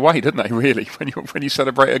bloody get in the way, don't they? Really, when you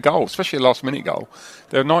celebrate a goal, especially a last minute goal,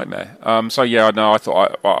 they're a nightmare. So yeah, no, I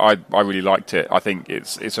thought I really liked it. I think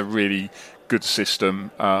it's a really good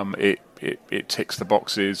system. It ticks the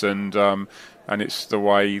boxes, and it's the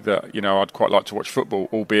way that I'd quite like to watch football.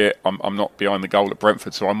 Albeit I'm not behind the goal at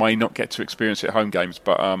Brentford, so I may not get to experience it at home games.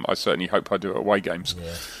 But I certainly hope I do it at away games.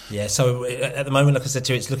 Yeah. So at the moment, like I said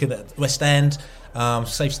to you, it's looking at West End.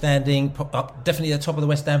 Safe standing, up definitely at the top of the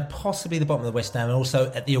West End, possibly the bottom of the West End, and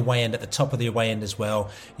also at the away end, at the top of the away end as well.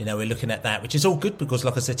 We're looking at that, which is all good, because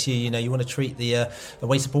like I said to you, you want to treat the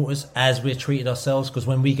away supporters as we're treated ourselves, because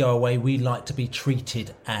when we go away, we like to be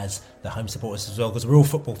treated as the home supporters as well, because we're all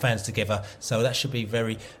football fans together. So that should be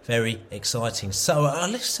very, very exciting. So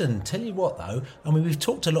listen, tell you what though, I mean, we've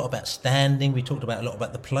talked a lot about standing, we talked about a lot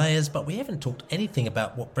about the players, but we haven't talked anything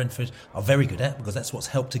about what Brentford are very good at, because that's what's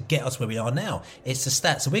helped to get us where we are now. It's the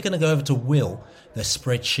stats. So we're going to go over to Will, the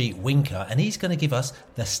spreadsheet winker, and he's going to give us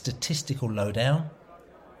the statistical lowdown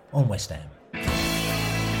on West Ham.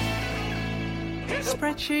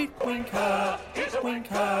 Spreadsheet winker,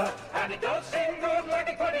 winker, and it does seem good, like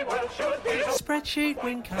it pretty well should be. Spreadsheet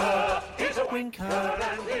winker, he's a winker,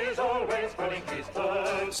 and he's always pulling his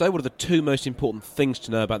toes. So what are the two most important things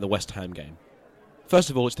to know about the West Ham game? First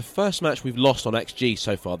of all, it's the first match we've lost on XG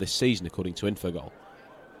so far this season, according to Infogol.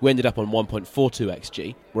 We ended up on 1.42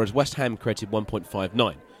 XG, whereas West Ham created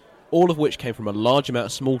 1.59, all of which came from a large amount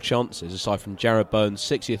of small chances, aside from Jarrod Bowen's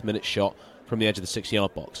 60th minute shot from the edge of the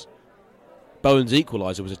 6-yard box. Bowen's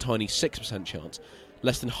equaliser was a tiny 6% chance,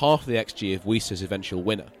 less than half the XG of Weiser's eventual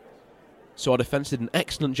winner. So our defence did an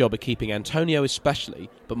excellent job at keeping Antonio especially,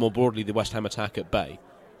 but more broadly the West Ham attack, at bay.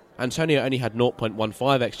 Antonio only had 0.15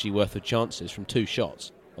 XG worth of chances from 2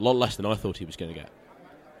 shots, a lot less than I thought he was going to get.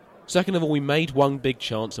 Second of all, we made one big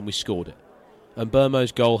chance and we scored it, and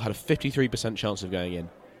Mbeumo's goal had a 53% chance of going in.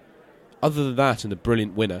 Other than that and the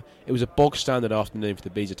brilliant winner, it was a bog-standard afternoon for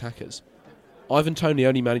the Bees attackers. Ivan Toney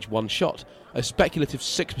only managed one shot, a speculative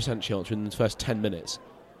 6% chance within the first 10 minutes.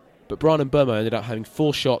 But Bryan Mbeumo ended up having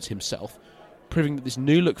 4 shots himself, proving that this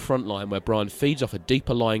new-look front line where Bryan feeds off a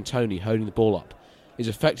deeper-lying Toney holding the ball up is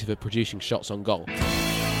effective at producing shots on goal.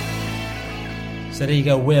 So So there you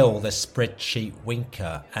go, Will, the spreadsheet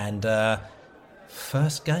winker. And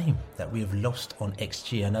first game that we have lost on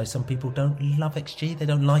XG. I know some people don't love XG. They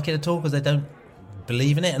don't like it at all because they don't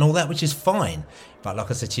believe in it and all that, which is fine. But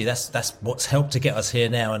like I said to you, that's what's helped to get us here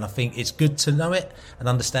now. And I think it's good to know it and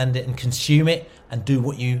understand it and consume it and do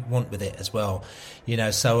what you want with it as well. You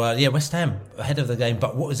know, so West Ham ahead of the game.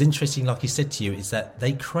 But what was interesting, like he said to you, is that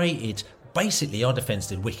they created, basically our defence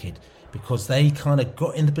did wicked because they kind of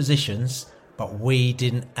got in the positions, but we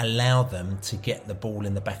didn't allow them to get the ball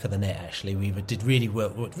in the back of the net. Actually, we did really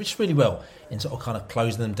well in sort of kind of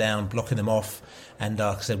closing them down, blocking them off. And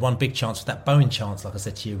like I said, one big chance was that Bowen chance, like I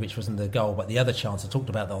said to you, which wasn't the goal, but the other chance I talked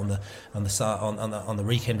about that on the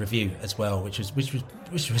weekend review as well, which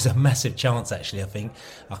was a massive chance. Actually, I think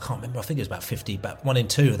I can't remember. I think it was about 50, but 1 in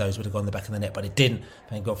 2 of those would have gone in the back of the net, but it didn't.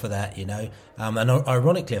 Thank God for that, you know. And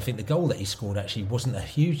ironically, I think the goal that he scored actually wasn't a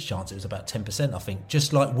huge chance. It was about 10%, I think,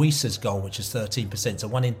 just like Weiser's goal, which is 13%. So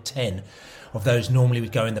 1 in 10 of those normally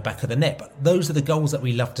would go in the back of the net. But those are the goals that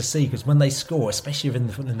we love to see, because when they score, especially in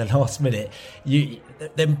the last minute,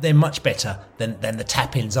 they're much better than the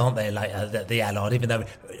tap-ins, aren't they, like the Allard, even though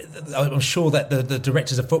I'm sure that the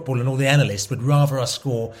directors of football and all the analysts would rather us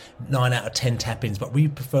score 9 out of 10 tap-ins, but we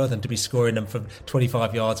prefer them to be scoring them from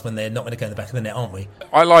 25 yards when they're not going to go in the back of the net, aren't we?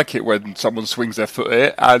 I like it when someone swings their foot at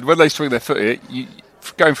it, and when they swing their foot at it,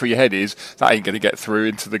 going through your head is, that ain't going to get through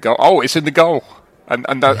into the goal. Oh, it's in the goal.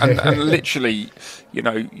 And literally, you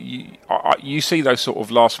know, you see those sort of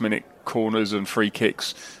last-minute corners and free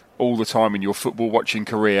kicks all the time in your football watching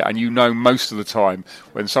career, and you know most of the time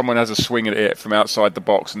when someone has a swing at it from outside the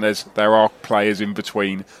box and there are players in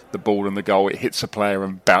between the ball and the goal, it hits a player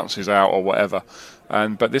and bounces out or whatever.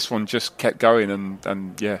 But this one just kept going,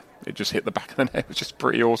 and yeah, it just hit the back of the net. It was just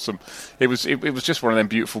pretty awesome. It was just one of them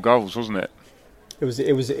beautiful goals, wasn't it? It was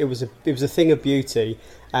a thing of beauty,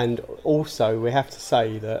 and also we have to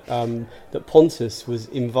say that that Pontus was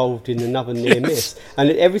involved in another near miss,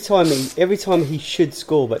 and every time he should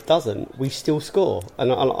score but doesn't, we still score,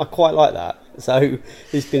 and I quite like that. So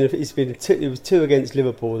it was 2 against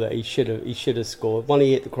Liverpool that he should have scored. One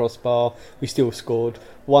he hit the crossbar, we still scored.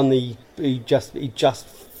 One he just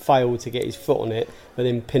failed to get his foot on it, but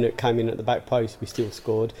then Pinnock came in at the back post, we still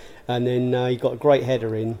scored. And then he got a great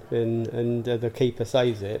header in, and the keeper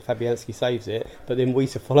saves it, Fabianski saves it, but then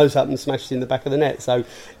Weiser follows up and smashes in the back of the net. So,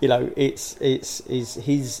 you know, it's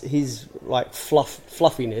his like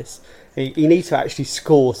fluffiness. He needs to actually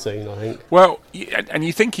score soon, I think. Well, and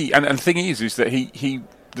you think and the thing is that he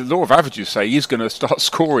the law of averages say he's going to start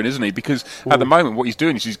scoring, isn't he? Because at the moment, what he's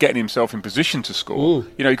doing is he's getting himself in position to score.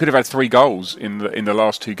 You know, he could have had 3 goals in the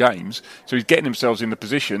last 2 games, so he's getting himself in the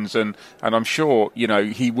positions, and I'm sure, you know,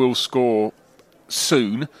 he will score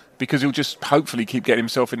soon, because he'll just hopefully keep getting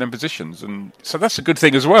himself in them positions, and so that's a good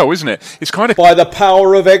thing as well, isn't it? It's kind of by the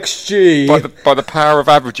power of XG, by the power of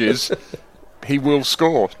averages, he will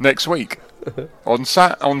score next week. On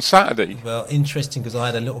Saturday. Well, interesting, because I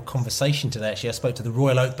had a little conversation today. Actually, I spoke to the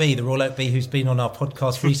Royal Oak Bee who's been on our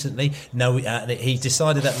podcast recently. No, he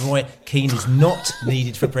decided that Roy Keane is not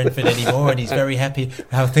needed for Brentford anymore, and he's very happy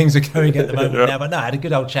how things are going at the moment now. But no, I had a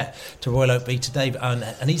good old chat to Royal Oak Bee today,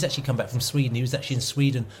 and he's actually come back from Sweden. He was actually in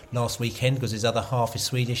Sweden last weekend because his other half is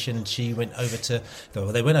Swedish, and they went over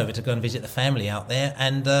to go and visit the family out there,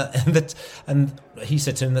 and he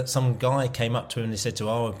said to him that some guy came up to him and he said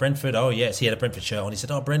to Brentford, oh yes, he had a Brentford shirt on. He said,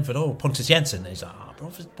 Brentford, Pontus Jansson. And he's like,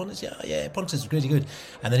 Pontus, yeah, Pontus is really good.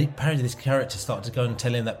 And then apparently this character started to go and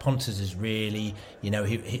tell him that Pontus is really, you know,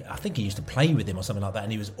 I think he used to play with him or something like that,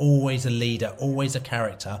 and he was always a leader, always a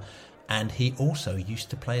character. And he also used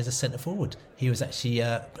to play as a centre forward. He was actually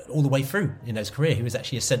all the way through his career. He was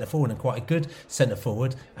actually a centre forward, and quite a good centre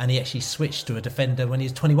forward. And he actually switched to a defender when he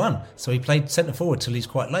was 21. So he played centre forward till he's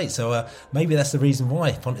quite late. So maybe that's the reason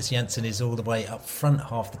why Pontus Jansson is all the way up front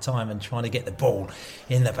half the time and trying to get the ball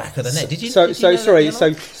in the back of the net. Did you? So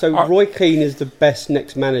Roy Keane is the best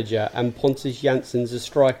next manager, and Pontus Jansson's a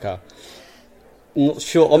striker. I'm not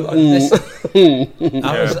sure.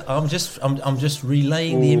 I'm just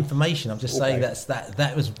relaying the information. I'm just saying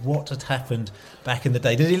that was what had happened back in the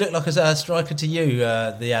day. Did he look like a striker to you,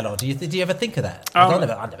 the Allard? Did you ever think of that?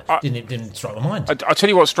 I didn't strike my mind. I'll tell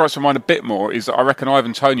you what strikes my mind a bit more is that I reckon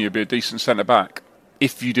Ivan Toney would be a decent centre back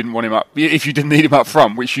if you didn't want him up. If you didn't need him up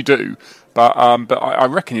front, which you do. But I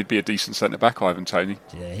reckon he'd be a decent centre back, Ivan Toney.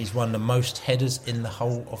 Yeah, he's won the most headers in the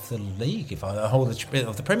whole of the league,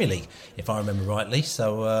 of the Premier League, if I remember rightly.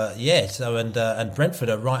 So and Brentford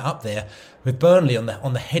are right up there with Burnley on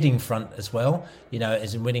the heading front as well.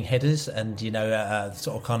 As in winning headers, and a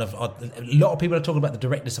lot of people are talking about the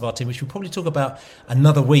directness of our team, which we'll probably talk about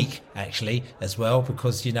another week actually as well,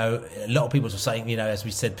 because a lot of people are saying, as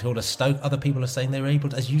we said, Pillar Stoke. Other people are saying they're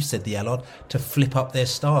able, as you said, the Allard, to flip up their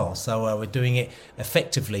style. So we're doing it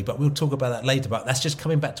effectively, but we'll talk about that later. But that's just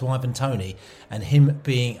coming back to Ivan Toney and him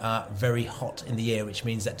being very hot in the air, which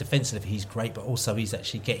means that defensively he's great, but also he's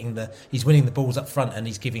actually he's winning the balls up front, and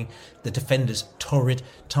he's giving the defenders torrid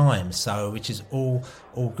time. So which is all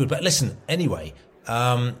good. But listen, anyway,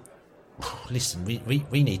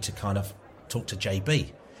 we need to kind of talk to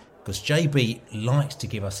JB, because JB likes to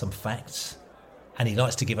give us some facts and he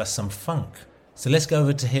likes to give us some funk. So let's go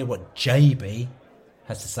over to hear what JB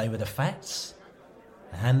has to say with the facts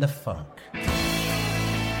and the funk. Are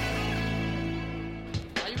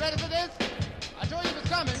you ready for this? I told you it was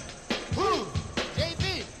coming. Who?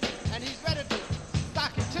 JB. And he's ready to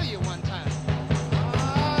stock it to you one time.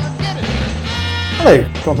 Get it. Hello,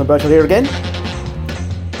 Jonathan Birchall here again.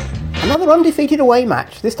 Another undefeated away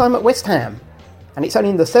match, this time at West Ham. And it's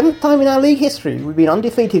only the 7th time in our league history we've been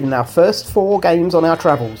undefeated in our first 4 games on our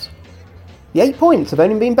travels. The 8 points have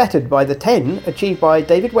only been bettered by the 10 achieved by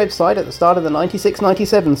David Webside at the start of the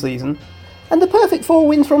 96-97 season, and the perfect 4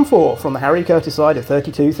 wins from 4 from the Harry Curtis side of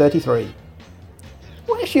 32-33.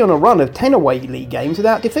 We're actually on a run of 10 away league games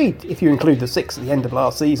without defeat, if you include the 6 at the end of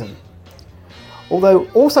last season. Although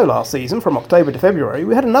also last season, from October to February,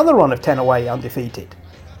 we had another run of 10 away undefeated.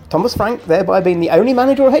 Thomas Frank thereby being the only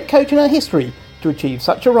manager or head coach in our history to achieve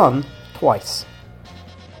such a run twice.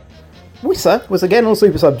 Wissa was again on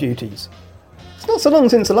Super Sub duties. It's not so long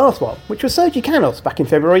since the last one, which was Sergi Canos back in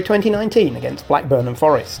February 2019 against Blackburn and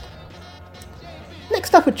Forest.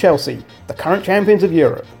 Next up are Chelsea, the current champions of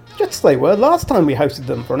Europe, just as they were last time we hosted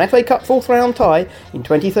them for an FA Cup 4th round tie in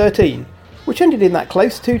 2013, which ended in that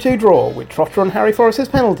close 2-2 draw, with Trotter on Harry Forrest's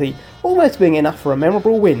penalty almost being enough for a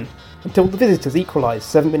memorable win, until the visitors equalised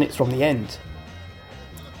 7 minutes from the end.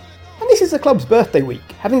 And this is the club's birthday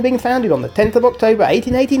week, having been founded on the 10th of October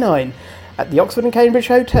 1889 at the Oxford and Cambridge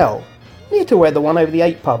Hotel, near to where the One Over the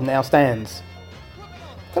 8 pub now stands.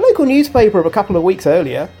 The local newspaper of a couple of weeks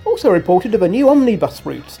earlier also reported of a new omnibus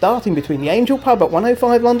route starting between the Angel pub at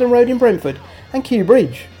 105 London Road in Brentford and Kew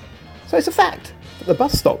Bridge. So it's a fact that the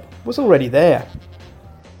bus stop was already there.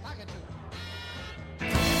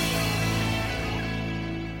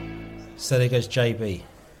 So there goes JB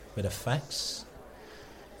with the facts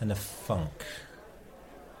and the funk.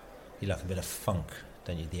 You like a bit of funk,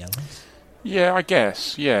 don't you, the Allens? Yeah, I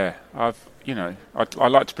guess. Yeah, I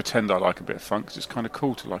like to pretend I like a bit of funk, because it's kind of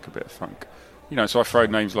cool to like a bit of funk. So I throw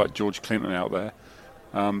names like George Clinton out there.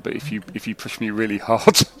 But if you push me really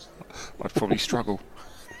hard, I'd probably struggle.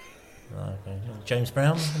 Okay. James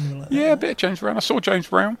Brown? Yeah, a bit of James Brown. I saw James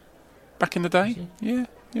Brown back in the day. Yeah.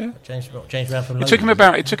 James Brown from London.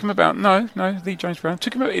 The James Brown.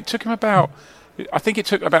 It took him about. I think it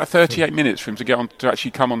took about 38 minutes for him to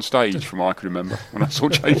actually come on stage, from what I can remember, when I saw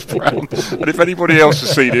James Brown. And if anybody else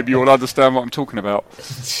has seen him, you'll understand what I'm talking about.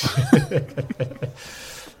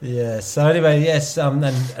 Yeah. So anyway, yes, and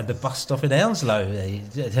the bus stop in Hounslow.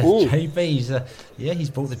 JB's, he's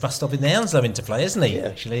brought the bus stop in Hounslow into play, hasn't he? Yeah.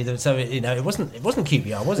 Actually, so it wasn't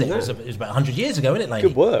QPR, was it? No. It was about 100 years ago, wasn't it, Laney?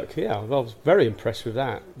 Good work. Yeah, I was very impressed with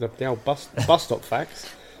that. The old bus stop facts.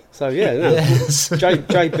 So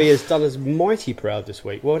JB has done us mighty proud this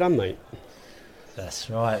week. Well done, mate. That's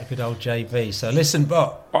right, good old JB. So listen,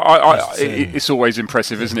 but it's always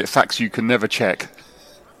impressive, isn't it? Facts you can never check.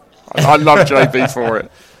 I love JB for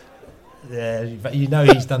it. Yeah, but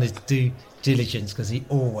he's done his due diligence, because he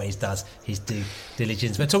always does his due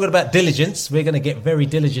diligence. But talking about diligence, we're going to get very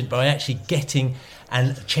diligent by actually getting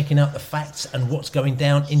and checking out the facts and what's going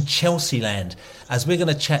down in Chelsea land, as we're going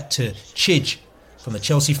to chat to Chidge from the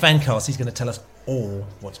Chelsea Fancast. He's going to tell us all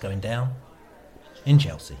what's going down in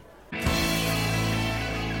Chelsea.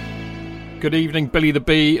 Good evening, Billy the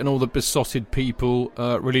Bee and all the besotted people.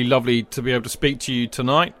 Really lovely to be able to speak to you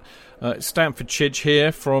tonight. It's Stamford Chidge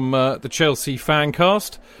here from the Chelsea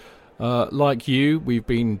Fancast. Like you, we've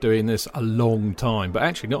been doing this a long time, but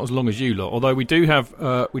actually not as long as you lot. Although we do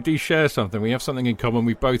share something. We have something in common.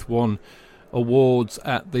 We've both won awards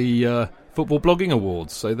at the Football Blogging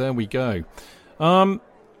Awards. So there we go.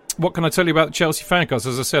 What can I tell you about the Chelsea Fancast?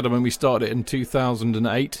 As I said, we started it in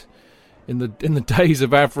 2008, in the days of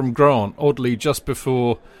Avram Grant. Oddly, just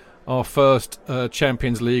before our first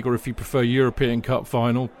Champions League, or if you prefer, European Cup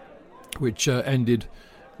final, which ended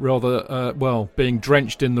being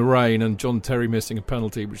drenched in the rain, and John Terry missing a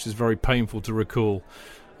penalty, which is very painful to recall.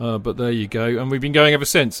 But there you go. And we've been going ever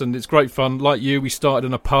since, and it's great fun. Like you, we started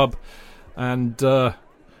in a pub, and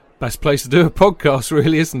best place to do a podcast,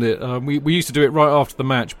 really, isn't it? We used to do it right after the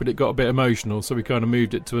match, but it got a bit emotional, so we kind of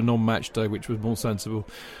moved it to a non-match day, which was more sensible.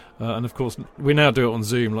 And of course, we now do it on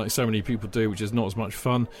Zoom, like so many people do, which is not as much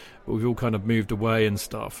fun, but we've all kind of moved away and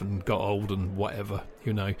stuff and got old and whatever,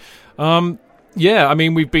 you know. Yeah, I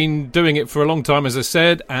mean, we've been doing it for a long time, as I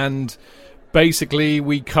said, and basically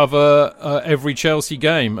we cover every Chelsea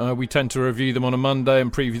game. We tend to review them on a Monday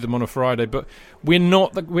and preview them on a Friday, but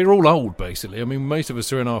we're all old, basically. I mean, most of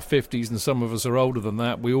us are in our 50s and some of us are older than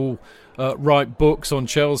that. We all write books on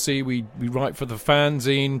Chelsea. We write for the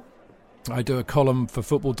fanzine. I do a column for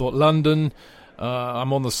football.london.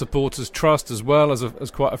 I'm on the Supporters Trust as well,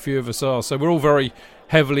 as quite a few of us are. So we're all very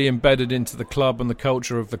heavily embedded into the club and the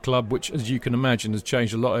culture of the club, which, as you can imagine, has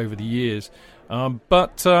changed a lot over the years.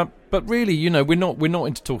 But really, you know, we're not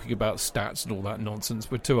into talking about stats and all that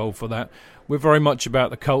nonsense. We're too old for that. We're very much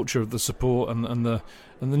about the culture of the support and the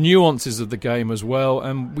nuances of the game as well.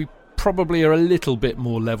 And we probably are a little bit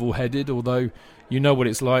more level-headed, although you know what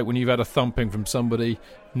it's like when you've had a thumping from somebody.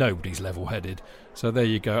 Nobody's level-headed. So there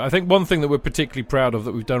you go. I think one thing that we're particularly proud of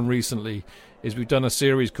that we've done recently is we've done a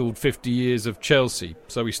series called 50 Years of Chelsea.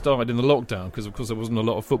 So we started in the lockdown because, of course, there wasn't a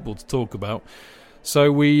lot of football to talk about.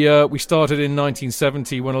 So we started in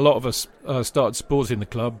 1970 when a lot of us started supporting the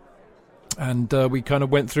club. And we kind of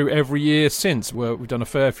went through every year since, where we've done a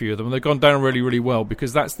fair few of them. And they've gone down really, really well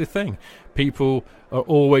because that's the thing. People are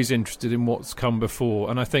always interested in what's come before.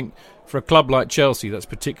 And I think for a club like Chelsea, that's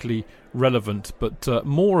particularly relevant. But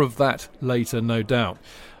more of that later, no doubt.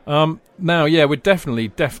 Now, yeah, we're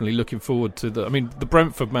definitely looking forward to the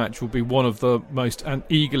Brentford match will be one of the most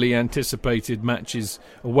eagerly anticipated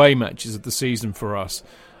away matches of the season for us.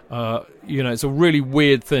 You know, it's a really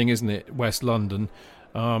weird thing, isn't it, West London?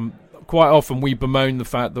 Quite often we bemoan the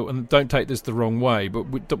fact that, and don't take this the wrong way,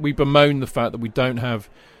 but we bemoan the fact that we don't have,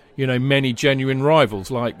 you know, many genuine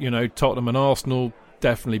rivals, like, you know, Tottenham and Arsenal,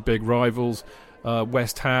 definitely big rivals,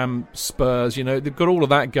 West Ham, Spurs, you know, they've got all of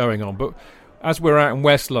that going on. But as we're out in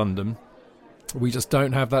West London, we just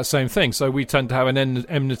don't have that same thing. So we tend to have an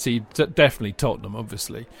enmity, definitely Tottenham,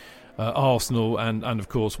 obviously, Arsenal, and of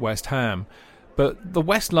course West Ham. But the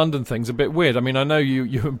West London thing's a bit weird. I mean, I know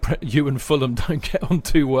you and Fulham don't get on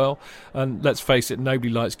too well, and let's face it, nobody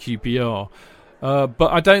likes QPR.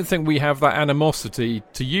 But I don't think we have that animosity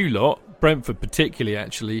to you lot, Brentford particularly,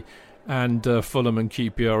 actually, and Fulham and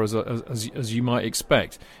QPR as you might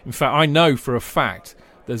expect. In fact, I know for a fact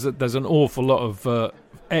there's an awful lot of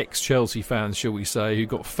ex-Chelsea fans, shall we say, who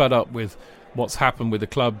got fed up with what's happened with the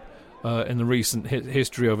club in the recent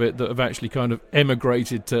history of it, that have actually kind of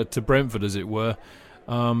emigrated to Brentford, as it were.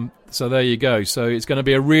 So there you go. So it's going to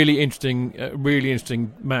be a really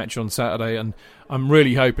interesting match on Saturday, and I'm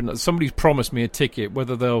really hoping that somebody's promised me a ticket.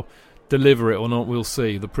 Whether they'll deliver it or not, we'll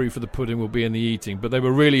see. The proof of the pudding will be in the eating. But they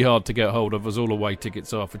were really hard to get hold of, as all away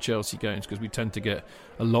tickets are for Chelsea games, because we tend to get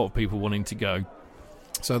a lot of people wanting to go.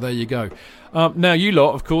 So there you go. Now, you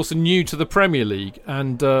lot, of course, are new to the Premier League,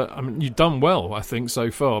 and I mean, you've done well, I think,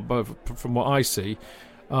 so far, from what I see.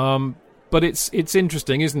 But it's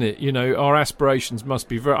interesting, isn't it? You know, our aspirations must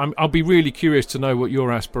be I'll be really curious to know what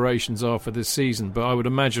your aspirations are for this season, but I would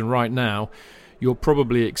imagine right now you're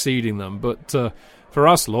probably exceeding them. But for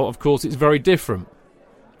us lot, of course, it's very different.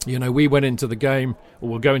 You know, we went into the game, or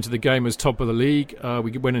we'll go into the game as top of the league.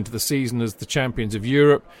 We went into the season as the champions of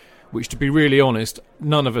Europe, which, to be really honest,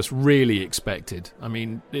 none of us really expected. I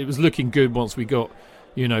mean, it was looking good once we got,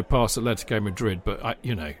 you know, past Atletico Madrid, but,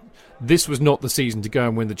 you know, this was not the season to go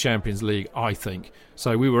and win the Champions League, I think.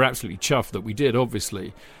 So we were absolutely chuffed that we did,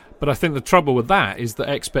 obviously. But I think the trouble with that is that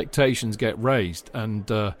expectations get raised, and,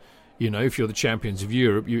 you know, if you're the champions of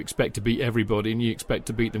Europe, you expect to beat everybody and you expect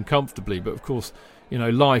to beat them comfortably. But, of course, you know,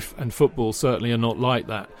 life and football certainly are not like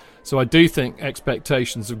that. So I do think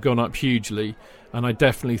expectations have gone up hugely, and I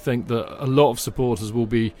definitely think that a lot of supporters will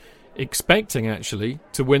be expecting, actually,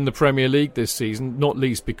 to win the Premier League this season, not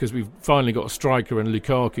least because we've finally got a striker in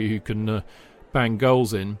Lukaku who can bang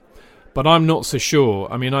goals in. But I'm not so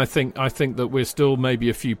sure. I mean, I think that we're still maybe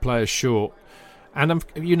a few players short. And,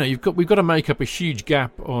 you know, we've got to make up a huge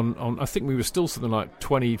gap on I think we were still something like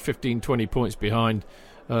 20 points behind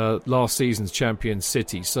last season's champion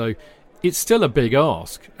City. So it's still a big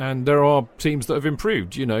ask, and there are teams that have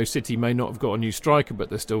improved. You know, City may not have got a new striker, but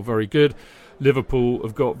they're still very good. Liverpool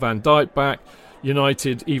have got Van Dijk back.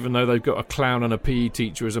 United, even though they've got a clown and a PE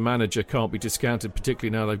teacher as a manager, can't be discounted, particularly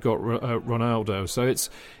now they've got Ronaldo. So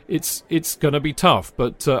it's going to be tough,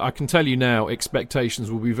 but I can tell you now, expectations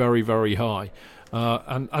will be very, very high,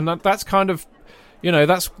 and that's kind of,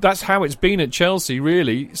 that's how it's been at Chelsea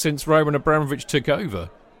really since Roman Abramovich took over.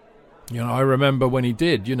 I remember when he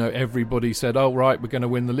did, everybody said, "Oh right, we're going to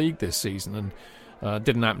win the league this season," and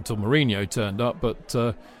didn't happen until Mourinho turned up,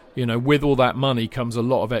 but. With all that money comes a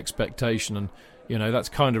lot of expectation, and that's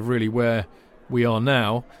kind of really where we are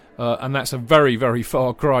now, and that's a very, very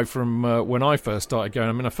far cry from when I first started going.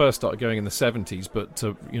 I mean, I first started going in the 70s, but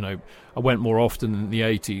I went more often in the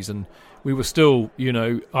 80s, and we were still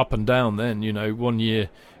up and down then. One year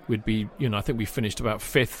we'd be I think we finished about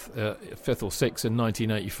fifth or sixth in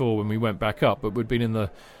 1984 when we went back up, but we'd been in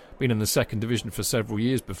the second division for several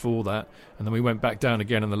years before that, and then we went back down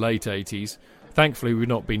again in the late 80s. Thankfully, we've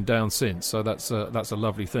not been down since, so that's a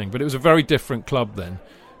lovely thing. But it was a very different club then.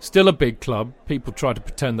 Still a big club. People try to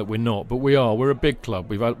pretend that we're not, but we are. We're a big club.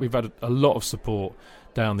 We've had a lot of support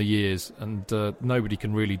down the years, and nobody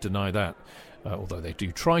can really deny that, although they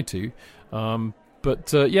do try to.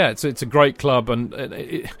 But it's a great club, and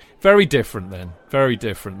very different then. Very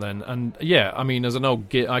different then. And yeah, I mean, as an old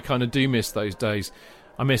git, I kind of do miss those days.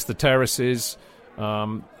 I miss the terraces.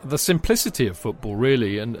 The simplicity of football,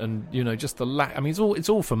 really, and just the lack. I mean, it's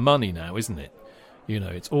all for money now, isn't it?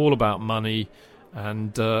 It's all about money, and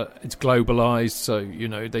it's globalised. So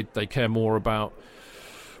they care more about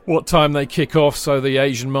what time they kick off, so the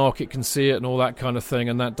Asian market can see it and all that kind of thing,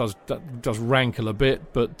 and that does rankle a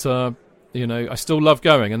bit. But I still love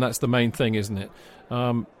going, and that's the main thing, isn't it?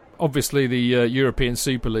 Obviously, the European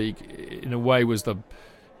Super League, in a way, was the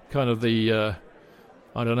kind of the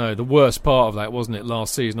the worst part of that, wasn't it,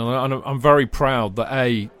 last season? And I'm very proud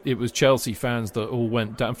that, it was Chelsea fans that all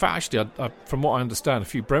went down. In fact, actually, from what I understand, a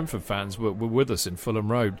few Brentford fans were with us in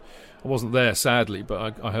Fulham Road. I wasn't there, sadly,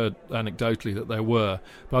 but I heard anecdotally that there were.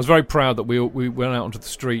 But I was very proud that we went out onto the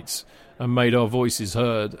streets and made our voices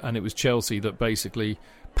heard, and it was Chelsea that basically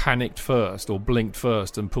panicked first, or blinked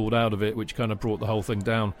first, and pulled out of it, which kind of brought the whole thing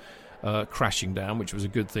down, crashing down, which was a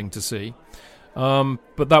good thing to see.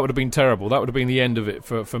 But that would have been terrible. That would have been the end of it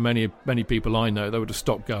for many people I know. They would have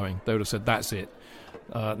stopped going. They would have said, that's it.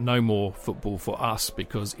 No more football for us,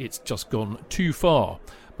 because it's just gone too far.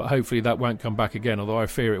 But hopefully that won't come back again, although I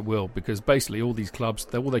fear it will, because basically all these clubs,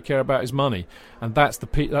 all they care about is money. And that's the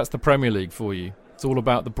Premier League for you. It's all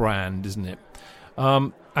about the brand, isn't it?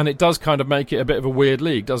 And it does kind of make it a bit of a weird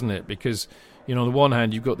league, doesn't it? Because, on the one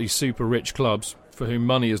hand, you've got these super rich clubs for whom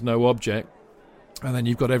money is no object. And then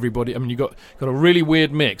you've got everybody. I mean, you've got a really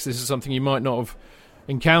weird mix. This is something you might not have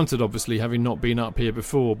encountered, obviously, having not been up here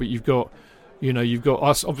before. But you've got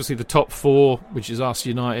us, obviously, the top four, which is us,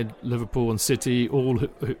 United, Liverpool, and City, all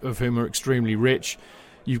of whom are extremely rich.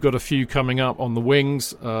 You've got a few coming up on the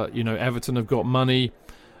wings. Everton have got money.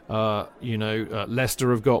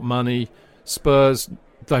 Leicester have got money. Spurs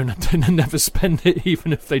don't never spend it,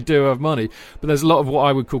 even if they do have money. But there's a lot of what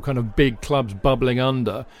I would call kind of big clubs bubbling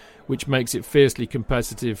under, which makes it fiercely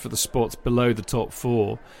competitive for the spots below the top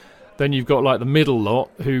four. Then you've got like the middle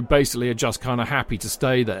lot, who basically are just kind of happy to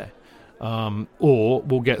stay there, or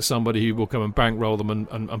will get somebody who will come and bankroll them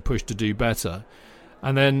and push to do better.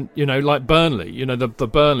 And then, like Burnley, the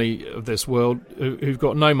Burnley of this world, who've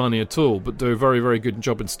got no money at all, but do a very, very good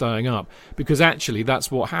job in staying up. Because actually, that's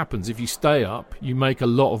what happens. If you stay up, you make a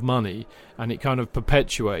lot of money, and it kind of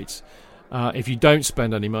perpetuates. If you don't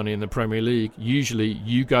spend any money in the Premier League, usually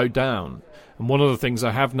you go down. And one of the things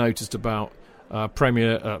I have noticed about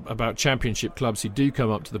about Championship clubs who do come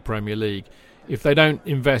up to the Premier League, if they don't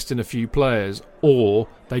invest in a few players, or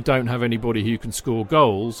they don't have anybody who can score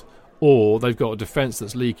goals, or they've got a defence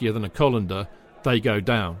that's leakier than a colander, they go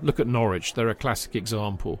down. Look at Norwich; they're a classic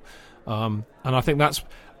example. And I think that's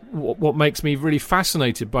what makes me really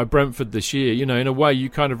fascinated by Brentford this year. In a way, you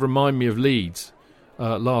kind of remind me of Leeds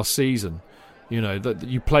last season. That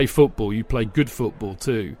you play football, you play good football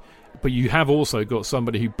too, but you have also got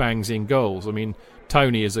somebody who bangs in goals. I mean,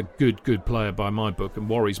 Tony is a good player by my book, and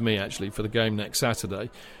worries me actually for the game next Saturday.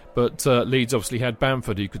 But Leeds obviously had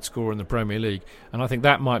Bamford, who could score in the Premier League, and I think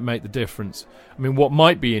that might make the difference. I mean, what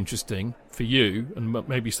might be interesting for you, and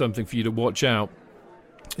maybe something for you to watch out,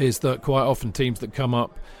 is that quite often teams that come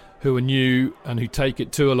up who are new and who take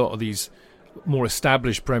it to a lot of these more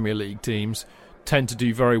established Premier League teams tend to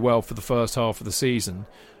do very well for the first half of the season,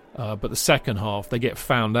 but the second half they get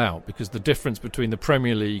found out, because the difference between the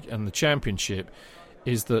Premier League and the Championship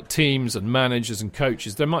is that teams and managers and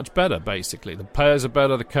coaches, they're much better, basically. The players are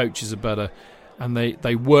better, the coaches are better, and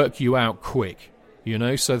they work you out quick.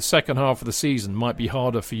 So the second half of the season might be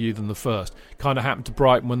harder for you than the first. Kind of happened to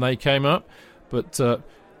Brighton when they came up, but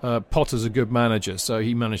Potter's a good manager, so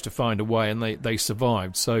he managed to find a way, and they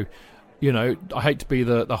survived. So, I hate to be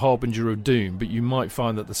the harbinger of doom, but you might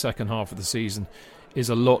find that the second half of the season is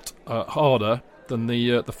a lot harder than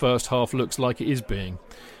the first half looks like it is being.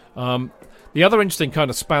 The other interesting kind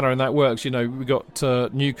of spanner in that works, we got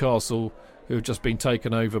Newcastle, who have just been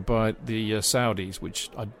taken over by the Saudis, which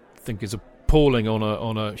I think is appalling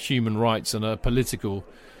on a human rights and a political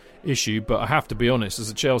issue. But I have to be honest, as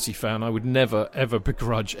a Chelsea fan, I would never ever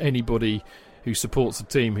begrudge anybody who supports a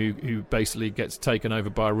team who basically gets taken over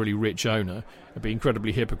by a really rich owner. It'd be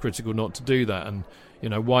incredibly hypocritical not to do that. And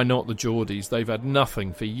why not the Geordies? They've had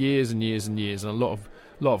nothing for years and years and years, and a lot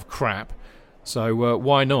of crap. So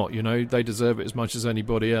why not? They deserve it as much as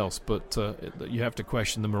anybody else. But you have to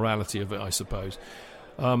question the morality of it, I suppose.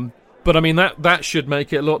 But I mean that should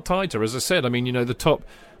make it a lot tighter. As I said, I mean the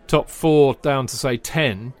top 4 down to say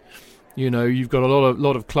 10. You've got a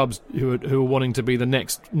lot of clubs who are wanting to be the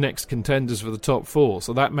next contenders for the top 4.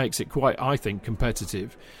 So that makes it quite, I think,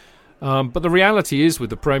 competitive. But the reality is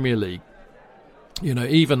with the Premier League,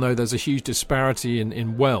 even though there's a huge disparity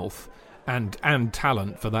in wealth and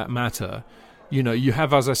talent for that matter, you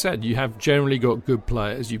have, as I said, you have generally got good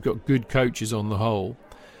players. You've got good coaches on the whole,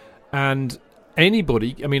 and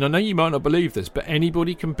anybody, I mean, I know you might not believe this, but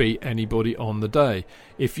anybody can beat anybody on the day.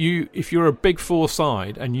 If you're a big 4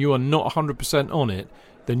 side and you are not 100% on it,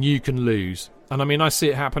 then you can lose. And I mean, I see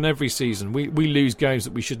it happen every season. We lose games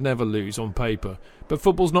that we should never lose on paper. But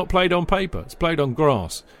football's not played on paper. It's played on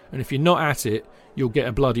grass. And if you're not at it, you'll get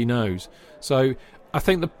a bloody nose. So I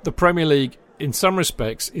think the Premier League, in some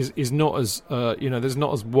respects, is not as, there's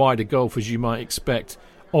not as wide a gulf as you might expect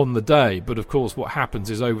on the day. But of course what happens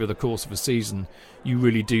is over the course of a season you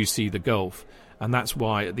really do see the gulf, and that's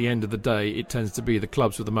why at the end of the day it tends to be the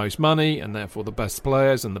clubs with the most money and therefore the best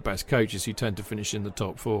players and the best coaches who tend to finish in the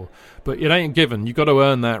top 4. But it ain't given. You've got to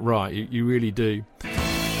earn that right. You really do. So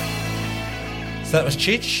that was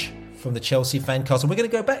Chidge from the Chelsea Fancast, and we're going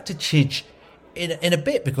to go back to Chidge in a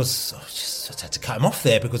bit because I just had to cut him off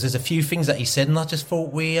there because there's a few things that he said and I just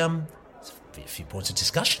thought a few points of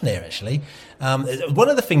discussion there actually. One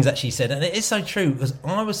of the things that she said, and it is so true, because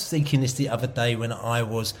I was thinking this the other day when I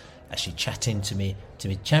was actually chatting to me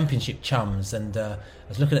championship chums, and I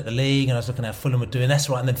was looking at the league and I was looking at how Fulham were doing. That's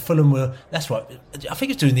right, and then Fulham were, that's right, I think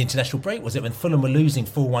it was during the international break, was it, when Fulham were losing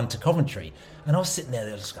 4-1 to Coventry, and I was sitting there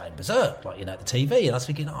just going berserk, like, at the TV, and I was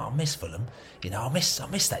thinking, I miss Fulham, I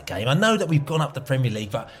miss that game. I know that we've gone up the Premier League,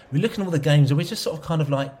 but we're looking at all the games and we're just sort of kind of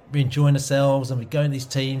like we're enjoying ourselves, and we go in these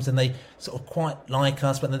teams and they sort of quite like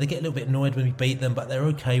us, but then they get a little bit annoyed when we beat them, but they're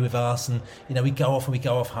okay with us, and we go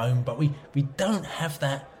off home, but we don't have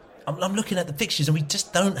that. I'm looking at the fixtures and we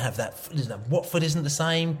just don't have that. Watford isn't the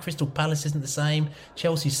same. Crystal Palace isn't the same.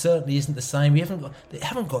 Chelsea certainly isn't the same. They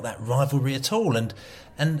haven't got that rivalry at all. And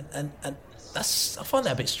that's, I find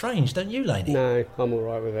that a bit strange, don't you, Laney? No, I'm all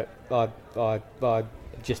right with it. I've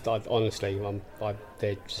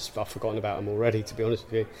forgotten about them already, to be honest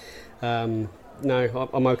with you. No,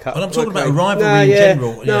 I'm okay. Well, I'm talking about a rivalry in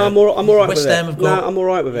general. No, I'm all right West with Ham it. have got, I'm all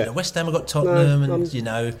right with it. West Ham have got Tottenham,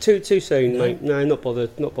 too soon, mate. No, not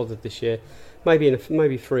bothered this year. Maybe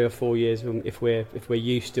maybe 3 or 4 years if we're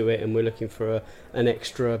used to it and we're looking for an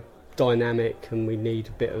extra dynamic and we need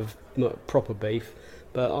a bit of proper beef.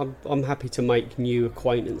 But I'm happy to make new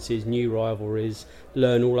acquaintances, new rivalries,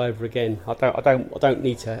 learn all over again. I don't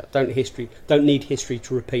need history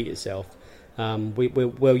to repeat itself.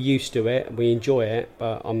 We're used to it, we enjoy it,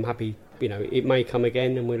 but I'm happy, it may come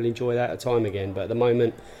again and we'll enjoy that at a time again, but at the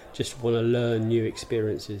moment just want to learn new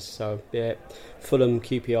experiences. So yeah, Fulham,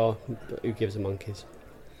 QPR, who gives a monkeys?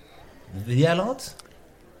 The Allards?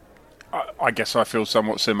 I guess I feel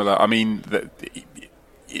somewhat similar. I mean,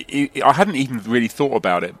 I hadn't even really thought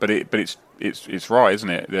about it, but it's right, isn't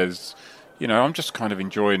it? There's, I'm just kind of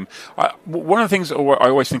enjoying. One of the things that I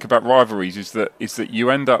always think about rivalries is that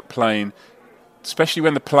you end up playing, especially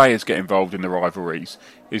when the players get involved in the rivalries,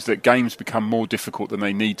 is that games become more difficult than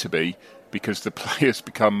they need to be because the players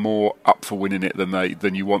become more up for winning it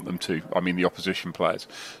than you want them to. I mean, the opposition players.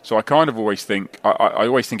 So I kind of always think I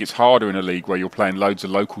always think it's harder in a league where you're playing loads of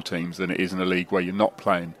local teams than it is in a league where you're not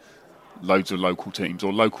playing loads of local teams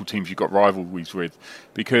or local teams you've got rivalries with,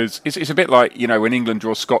 because it's a bit like when England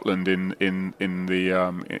draws Scotland in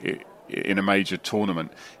a major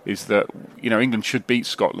tournament, is that England should beat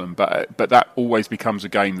Scotland, but that always becomes a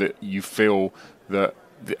game that you feel that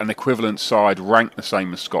an equivalent side ranked the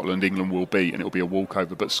same as Scotland, England will beat, and it'll be a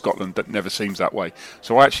walkover. But Scotland, that never seems that way.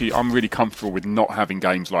 So I'm really comfortable with not having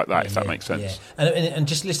games like that, if that makes sense. Yeah. And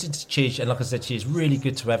just listening to Chidge, and like I said, it's really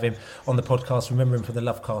good to have him on the podcast. Remember him from the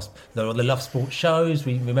Lovecast, the Love Sport shows.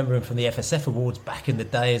 We remember him from the FSF Awards back in the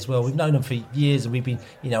day as well. We've known him for years, and we've been,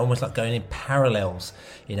 almost like going in parallels,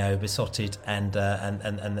 Besotted and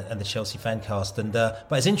the Chelsea Fancast. And but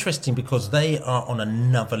it's interesting because they are on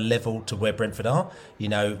another level to where Brentford are.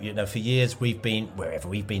 For years we've been wherever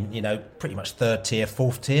we've been, pretty much third tier,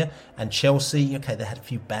 fourth tier, and Chelsea, they had a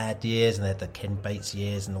few bad years, and they had the Ken Bates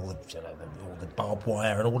years and all the barbed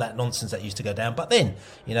wire and all that nonsense that used to go down. But then,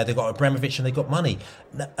 they got Abramovich and they got money.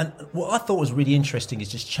 And what I thought was really interesting is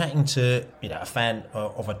just chatting to, a fan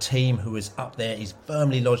of a team who is up there. He's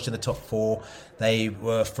firmly lodged in the top four. They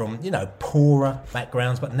were from, poorer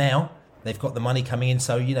backgrounds, but now they've got the money coming in.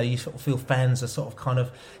 So, you sort of feel fans are sort of kind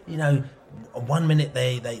of, 1 minute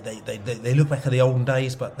they look back at the olden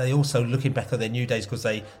days, but they also looking back at their new days because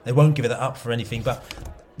they won't give it up for anything. But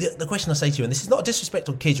the question I say to you, and this is not a disrespect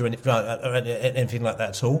on kids or anything like that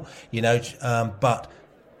at all, but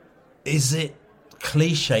is it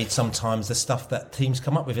cliched sometimes, the stuff that teams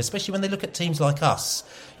come up with, especially when they look at teams like us?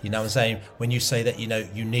 I'm saying, when you say that,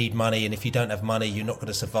 you need money, and if you don't have money, you're not going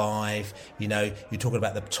to survive. You're talking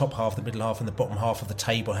about the top half, the middle half, and the bottom half of the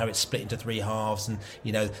table, how it's split into three halves. And,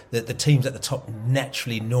 the teams at the top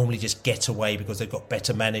normally just get away because they've got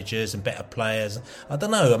better managers and better players. I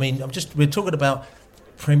don't know. I mean, we're talking about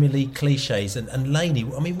Premier League cliches. And Laney,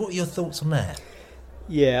 I mean, what are your thoughts on that?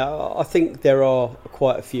 Yeah, I think there are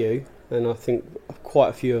quite a few. And I think quite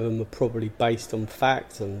a few of them are probably based on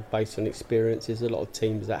fact and based on experiences. A lot of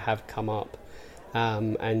teams that have come up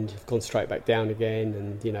and have gone straight back down again.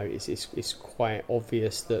 And, it's quite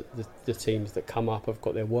obvious that the teams that come up have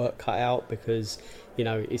got their work cut out because,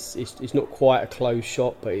 it's not quite a closed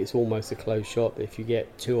shop, but it's almost a closed shop. If you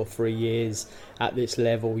get 2 or 3 years at this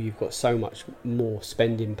level, you've got so much more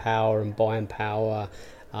spending power and buying power,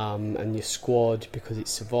 and your squad, because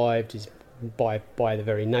it's survived, is by the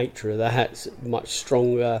very nature of that, it's much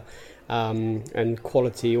stronger, and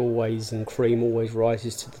quality always and cream always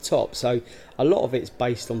rises to the top. So a lot of it's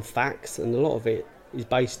based on facts, and a lot of it is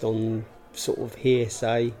based on sort of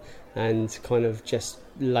hearsay and kind of just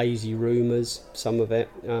lazy rumours, some of it,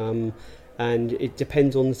 and it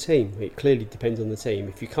depends on the team. It clearly depends on the team.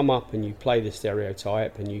 If you come up and you play the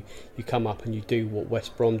stereotype, and you come up and you do what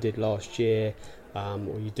West Brom did last year,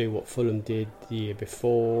 or you do what Fulham did the year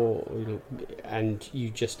before, and you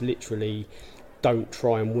just literally don't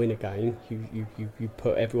try and win a game. You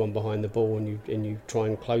put everyone behind the ball, and you try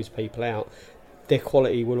and close people out. Their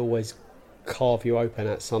quality will always carve you open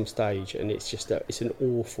at some stage, and it's an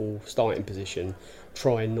awful starting position,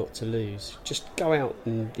 trying not to lose. Just go out,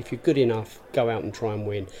 and if you're good enough, go out and try and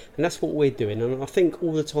win. And that's what we're doing. And I think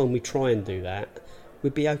all the time we try and do that,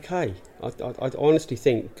 we'd be okay. I honestly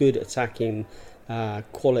think good attacking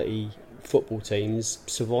quality football teams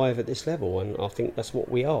survive at this level, and I think that's what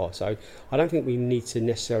we are. So I don't think we need to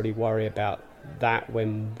necessarily worry about that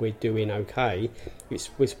when we're doing okay. It's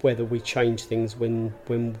whether we change things when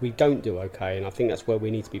we don't do okay, and I think that's where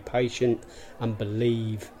we need to be patient and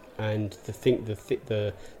believe. And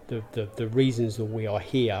the reasons that we are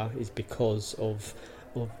here is because of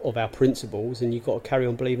our principles, and you've got to carry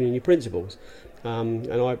on believing in your principles.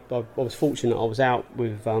 And I was fortunate. I was out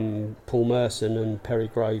with Paul Merson and Perry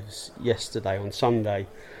Groves yesterday on Sunday,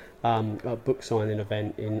 a book signing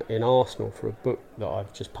event in Arsenal for a book that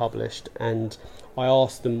I've just published, and I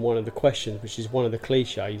asked them one of the questions, which is one of the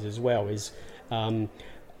cliches as well, is I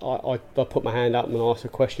put my hand up and asked a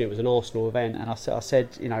question. It was an Arsenal event, and I said,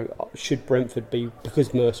 should Brentford be,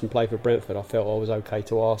 because Merson played for Brentford, I felt I was okay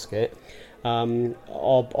to ask it,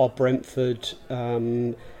 are Brentford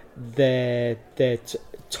their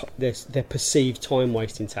perceived time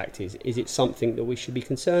wasting tactics, is it something that we should be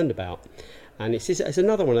concerned about? And it's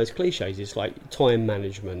another one of those cliches. It's like time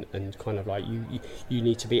management, and kind of like you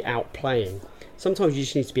need to be outplaying. Sometimes you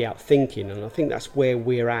just need to be out thinking, and I think that's where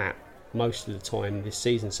we're at most of the time this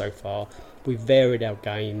season so far. We've varied our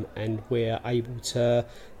game, and we're able to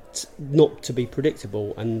not to be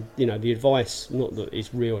predictable. And the advice, not that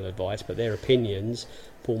it's real advice, but their opinions.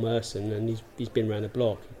 Paul Merson, and he's been around the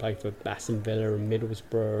block. He played for Aston Villa and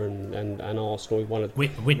Middlesbrough and Arsenal. He won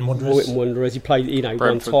Whitton Wanderers. He played, he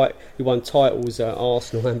won titles at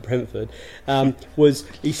Arsenal and Brentford.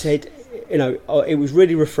 He said, it was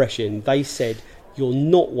really refreshing. They said, you're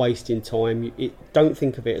not wasting time. Don't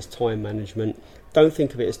think of it as time management. Don't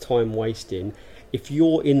think of it as time wasting. if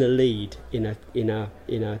you're in the lead in a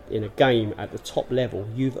game at the top level,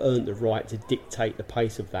 you've earned the right to dictate the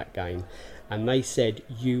pace of that game. And they said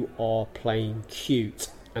you are playing cute,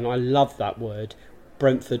 and I love that word.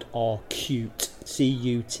 Brentford are cute,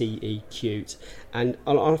 C-U-T-E, cute, and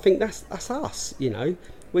I think that's us. You know,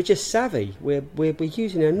 we're just savvy. We're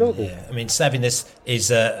using our novel. Yeah, I mean, savviness is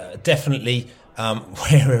definitely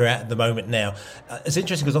where we're at the moment now. It's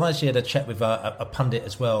interesting because I actually had a chat with a pundit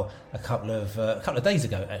as well a couple of days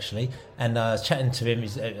ago, actually, and I was chatting to him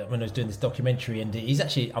when I was doing this documentary, and he's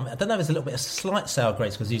actually, I don't know if there's a little bit of slight sour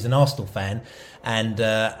grapes because he's an Arsenal fan, and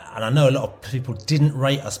I know a lot of people didn't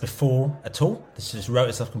rate us before at all. They just wrote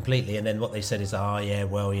us off completely, and then what they said is,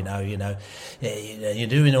 well, you're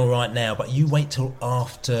doing all right now, but you wait till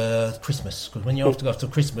after Christmas, because when you're after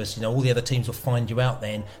Christmas, all the other teams will find you out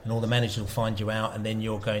then, and all the managers will find you out, and then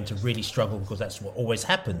you're going to really struggle because that's what always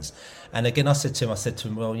happens. And again, I said to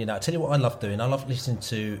him, well, I tell you what I love doing. I love listening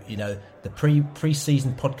to, the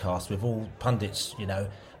pre-season podcast with all pundits,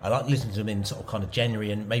 I like listening to them in sort of kind of January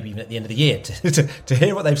and maybe even at the end of the year to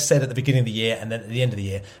hear what they've said at the beginning of the year and then at the end of the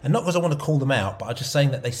year. And not because I want to call them out, but I'm just saying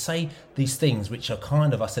that they say these things which are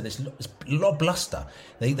kind of, I said, it's a lot of bluster.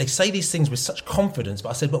 They say these things with such confidence, but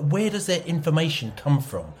I said, but where does their information come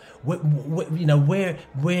from? What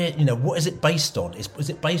is it based on? Is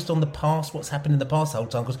it based on the past, what's happened in the past the whole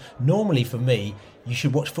time? Because normally for me, you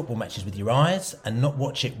should watch football matches with your eyes and not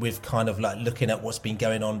watch it with kind of like looking at what's been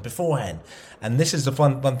going on beforehand. And this is the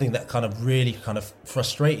one thing that kind of really kind of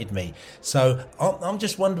frustrated me. So I'm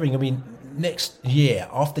just wondering, I mean, next year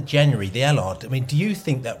after January, the Allard, I mean, do you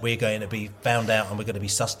think that we're going to be found out and we're going to be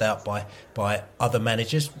sussed out by other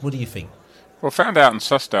managers? What do you think? Well, found out and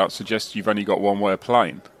sussed out suggests you've only got one way of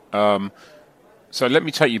playing. So let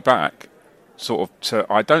me take you back sort of to,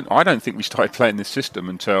 I don't think we started playing this system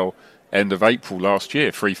until end of April last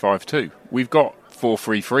year, 3-5-2. We've got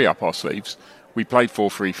 4-3-3 up our sleeves. We played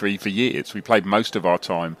 4-3-3 for years. We played most of our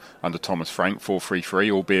time under Thomas Frank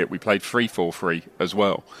 4-3-3, albeit we played 3-4-3 as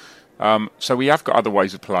well. So we have got other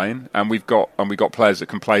ways of playing, and we've got players that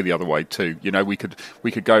can play the other way too.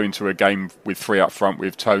 We could go into a game with three up front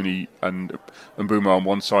with Tony and Mbeumo on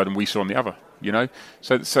one side and Wissa on the other.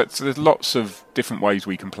 So there's lots of different ways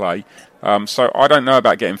we can play. So I don't know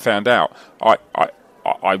about getting found out.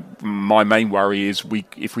 My main worry is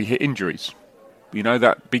if we hit injuries,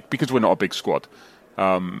 because we're not a big squad,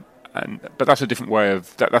 but that's a different way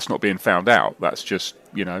of that's not being found out. That's just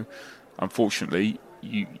unfortunately,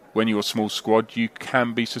 when you're a small squad, you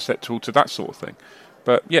can be susceptible to that sort of thing.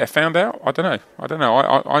 But yeah, found out. I don't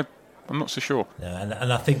know. I'm not so sure. Yeah,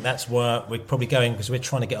 and I think that's where we're probably going, because we're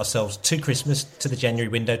trying to get ourselves to Christmas, to the January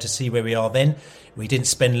window, to see where we are then. We didn't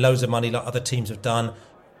spend loads of money like other teams have done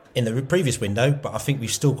in the previous window, but I think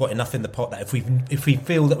we've still got enough in the pot that if we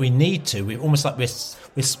feel that we need to, we're almost like we're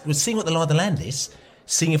seeing what the lie of the land is,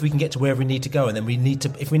 seeing if we can get to wherever we need to go, and then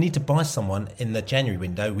if we need to buy someone in the January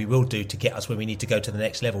window, we will do to get us where we need to go to the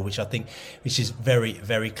next level, which is very,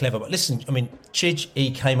 very clever. But listen, I mean, Chidge,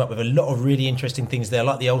 he came up with a lot of really interesting things there,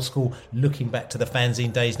 like the old school, looking back to the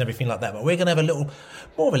fanzine days and everything like that. But we're going to have a little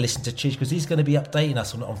more of a listen to Chidge, because he's going to be updating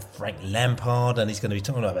us on Frank Lampard, and he's going to be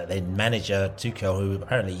talking about their manager Tuchel, who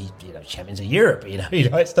apparently champions of Europe. He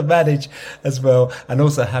likes to manage as well, and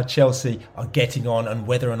also how Chelsea are getting on and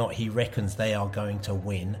whether or not he reckons they are going to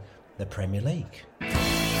win the Premier League.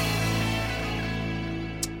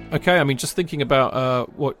 Okay, I mean, just thinking about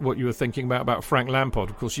what you were thinking about Frank Lampard.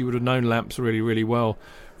 Of course, you would have known Lamps really, really well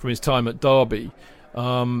from his time at Derby,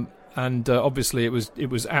 and obviously it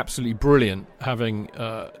was absolutely brilliant having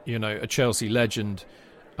a Chelsea legend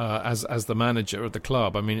as the manager of the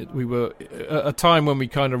club. I mean, we were at a time when we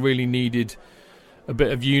kind of really needed a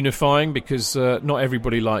bit of unifying, because not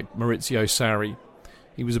everybody liked Maurizio Sarri.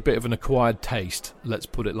 He was a bit of an acquired taste, let's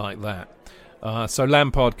put it like that. So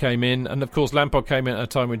Lampard came in, and of course Lampard came in at a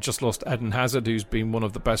time we'd just lost Eden Hazard, who's been one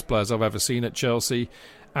of the best players I've ever seen at Chelsea,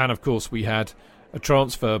 and of course we had a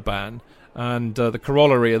transfer ban, and the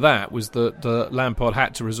corollary of that was that Lampard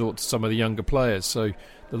had to resort to some of the younger players, so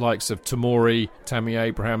the likes of Tomori, Tammy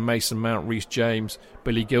Abraham, Mason Mount, Reece James,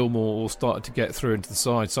 Billy Gilmour all started to get through into the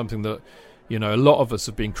side, something that a lot of us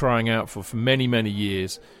have been crying out for many, many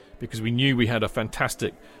years, because we knew we had a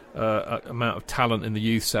fantastic amount of talent in the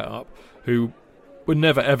youth setup who were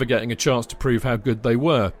never ever getting a chance to prove how good they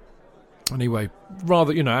were. Anyway,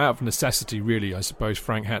 rather, out of necessity, really, I suppose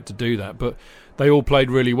Frank had to do that. But they all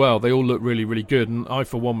played really well. They all looked really, really good. And I,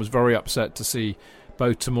 for one, was very upset to see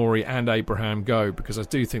both Tomori and Abraham go, because I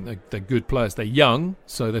do think they're good players. They're young,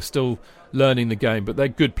 so they're still learning the game, but they're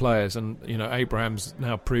good players. And, Abraham's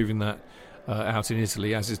now proving that out in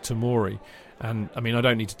Italy, as is Tomori. And I mean, I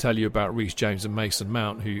don't need to tell you about Reece James and Mason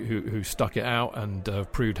Mount, who stuck it out and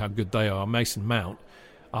proved how good they are. Mason Mount,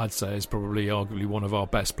 I'd say, is probably arguably one of our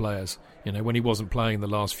best players. You know, when he wasn't playing the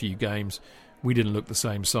last few games, we didn't look the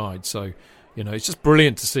same side. So, you know, it's just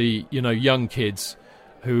brilliant to see, you know, young kids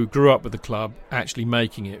who grew up with the club actually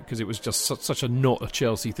making it, because it was just such a not a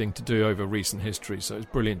Chelsea thing to do over recent history. So it's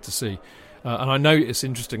brilliant to see. And I noticed,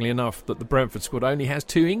 interestingly enough, that the Brentford squad only has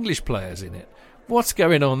 2 English players in it. What's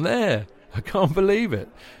going on there? I can't believe it.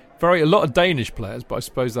 A lot of Danish players, but I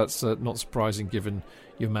suppose that's not surprising given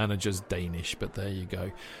your manager's Danish. But there you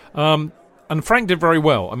go. And Frank did very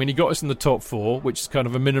well. I mean, he got us in the top 4, which is kind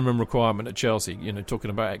of a minimum requirement at Chelsea. You know,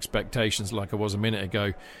 talking about expectations like I was a minute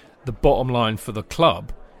ago, the bottom line for the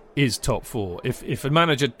club is top 4. If a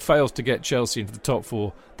manager fails to get Chelsea into the top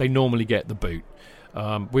 4, they normally get the boot.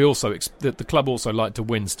 The club also like to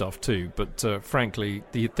win stuff too, but frankly,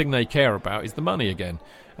 the thing they care about is the money again.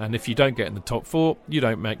 And if you don't get in the top 4, you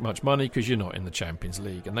don't make much money because you're not in the Champions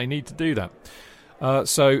League, and they need to do that.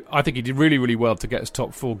 So I think he did really, really well to get us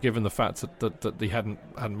top 4, given the fact that he hadn't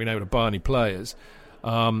been able to buy any players.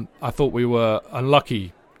 I thought we were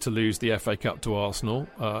unlucky to lose the FA Cup to Arsenal.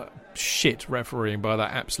 Shit refereeing by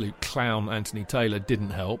that absolute clown Anthony Taylor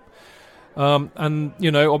didn't help. And, you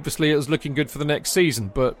know, obviously it was looking good for the next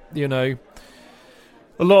season. But, you know,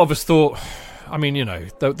 a lot of us thought, I mean, you know,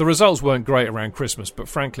 the results weren't great around Christmas, but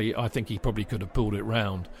frankly, I think he probably could have pulled it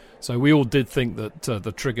round. So we all did think that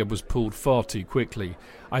the trigger was pulled far too quickly.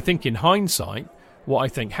 I think in hindsight, what I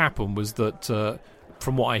think happened was that,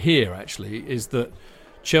 from what I hear actually, is that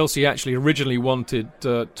Chelsea actually originally wanted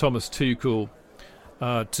Thomas Tuchel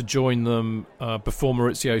to join them before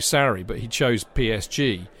Maurizio Sarri, but he chose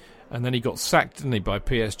PSG. And then he got sacked, didn't he, by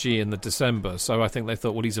PSG in the December. So I think they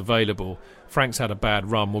thought, well, he's available. Frank's had a bad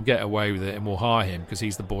run. We'll get away with it and we'll hire him because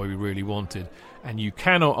he's the boy we really wanted. And you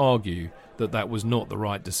cannot argue that that was not the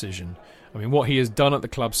right decision. I mean, what he has done at the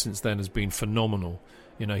club since then has been phenomenal.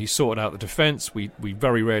 You know, he's sorted out the defence. We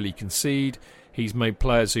very rarely concede. He's made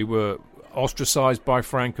players who were ostracised by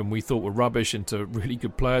Frank and we thought were rubbish into really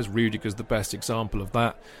good players. Rudiger's the best example of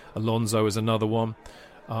that. Alonso is another one.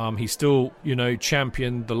 He still, you know,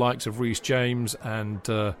 championed the likes of Reece James and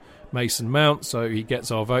Mason Mount, so he gets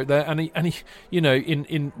our vote there. And he, you know,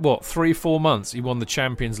 in what 3-4 months, he won the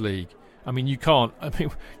Champions League. I mean, you can't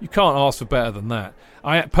ask for better than that.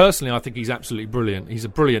 I think he's absolutely brilliant. He's a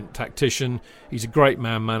brilliant tactician. He's a great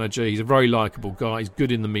man manager. He's a very likeable guy. He's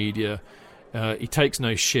good in the media. He takes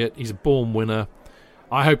no shit. He's a born winner.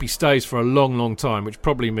 I hope he stays for a long, long time, which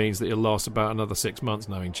probably means that he'll last about another 6 months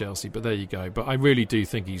knowing Chelsea. But there you go. But I really do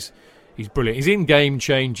think he's brilliant. His in-game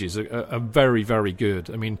changes are very, very good.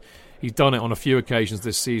 I mean, he's done it on a few occasions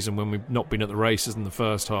this season when we've not been at the races in the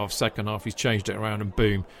first half. Second half, he's changed it around and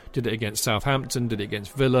boom. Did it against Southampton, did it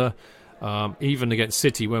against Villa, even against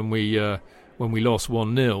City when we lost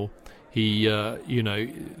 1-0. He, you know,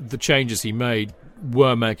 the changes he made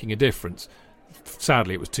were making a difference.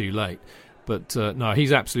 Sadly, it was too late. But no,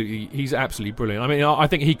 he's absolutely brilliant. I mean, I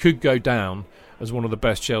think he could go down as one of the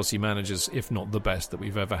best Chelsea managers, if not the best that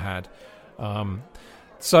we've ever had.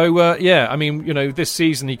 Yeah, I mean, you know, this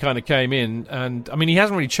season he kind of came in, and I mean, he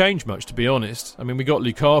hasn't really changed much, to be honest. I mean, we got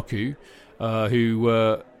Lukaku,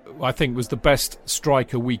 who I think was the best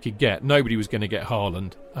striker we could get. Nobody was going to get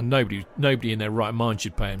Haaland, and nobody in their right mind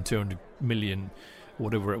should pay him 200 million.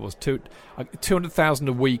 Whatever it was, 200,000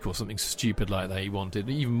 a week or something stupid like that he wanted,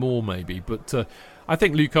 even more maybe. But I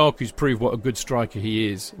think Lukaku's proved what a good striker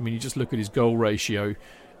he is. I mean, you just look at his goal ratio.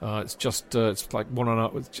 It's like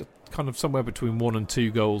 1.5. It's just kind of somewhere between 1 and 2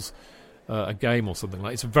 goals a game or something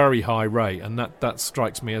like. It's a very high rate, and that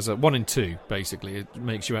strikes me as a 1 in 2. Basically, it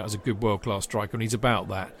makes you out as a good world-class striker, and he's about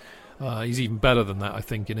that. He's even better than that, I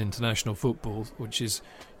think, in international football, which is,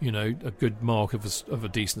 you know, a good mark of a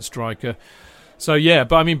decent striker. So yeah,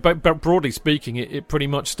 but I mean, but broadly speaking, it pretty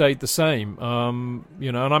much stayed the same,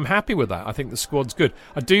 you know, and I'm happy with that. I think the squad's good.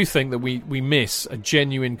 I do think that we miss a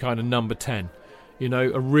genuine kind of number 10, you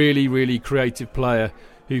know, a really, really creative player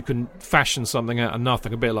who can fashion something out of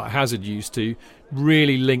nothing, a bit like Hazard used to,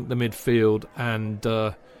 really link the midfield and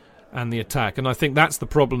the attack. And I think that's the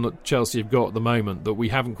problem that Chelsea have got at the moment, that we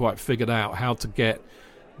haven't quite figured out how to get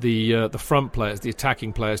the front players, the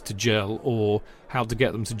attacking players, to gel, or how to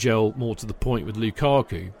get them to gel more to the point with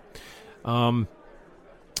Lukaku. And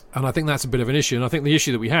I think that's a bit of an issue. And I think the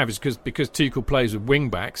issue that we have is because Tuchel plays with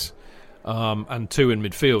wing-backs and 2 in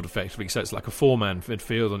midfield, effectively. So it's like a 4-man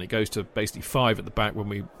midfield, and it goes to basically 5 at the back when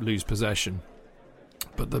we lose possession.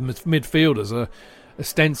 But the midfielders are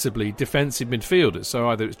ostensibly defensive midfielders. So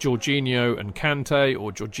either it's Jorginho and Kante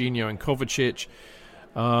or Jorginho and Kovacic.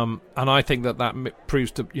 And I think that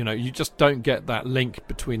proves to, you just don't get that link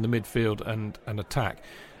between the midfield and attack.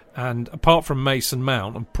 And apart from Mason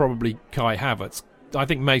Mount and probably Kai Havertz, I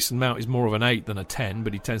think Mason Mount is more of an 8 than a 10,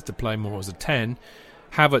 but he tends to play more as a 10.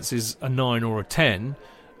 Havertz is a 9 or a 10,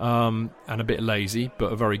 and a bit lazy,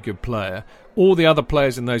 but a very good player. All the other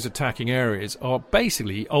players in those attacking areas are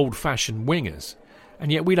basically old-fashioned wingers,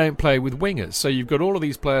 and yet we don't play with wingers. So you've got all of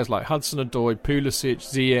these players like Hudson-Odoi, Pulisic,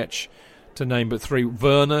 Ziyech, to name but three.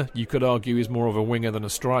 Werner, you could argue, is more of a winger than a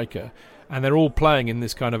striker, and they're all playing in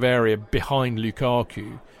this kind of area behind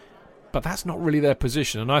Lukaku. But that's not really their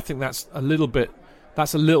position, and I think that's a little bit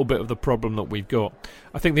of the problem that we've got.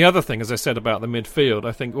 I think the other thing, as I said about the midfield,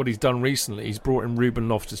 I think what he's done recently, he's brought in Ruben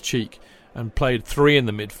Loftus-Cheek and played 3 in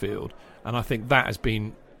the midfield, and I think that's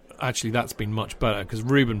been much better because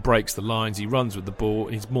Ruben breaks the lines, he runs with the ball,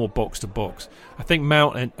 and he's more box to box. I think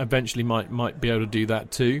Mount eventually might be able to do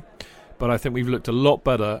that too, but I think we've looked a lot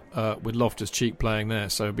better with Loftus-Cheek playing there,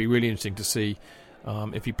 so it'd be really interesting to see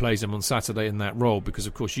if he plays him on Saturday in that role, because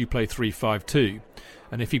of course you play 3-5-2,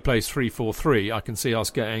 and if he plays 3-4-3, I can see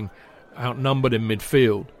us getting outnumbered in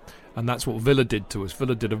midfield, and that's what Villa did to us.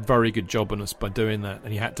 Villa did a very good job on us by doing that,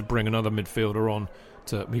 and he had to bring another midfielder on.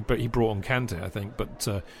 He brought on Kante, I think, but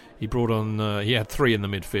he had 3 in the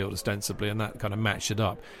midfield ostensibly, and that kind of matched it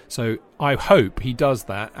up. So I hope he does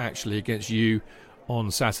that actually against you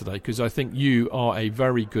on Saturday, because I think you are a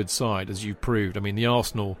very good side, as you've proved. I mean, the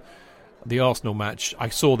Arsenal match, I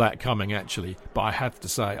saw that coming actually, but I have to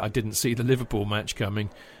say I didn't see the Liverpool match coming,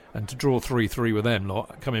 and to draw 3-3 with them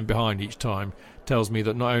lot coming behind each time tells me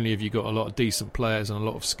that not only have you got a lot of decent players and a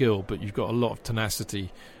lot of skill, but you've got a lot of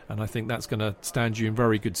tenacity, and I think that's going to stand you in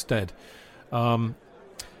very good stead.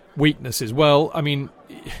 Weaknesses, well, I mean,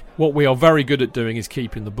 what we are very good at doing is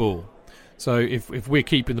keeping the ball. So if we're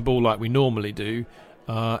keeping the ball like we normally do,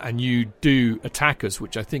 and you do attack us,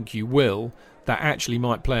 which I think you will, that actually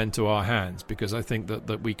might play into our hands, because I think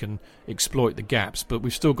that we can exploit the gaps, but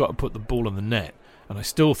we've still got to put the ball in the net, and I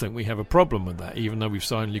still think we have a problem with that, even though we've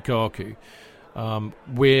signed Lukaku.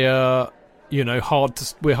 We're hard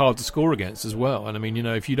to score against as well, and I mean,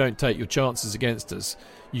 if you don't take your chances against us,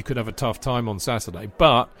 you could have a tough time on Saturday.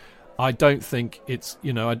 But I don't think it's,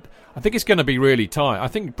 I think it's going to be really tight. I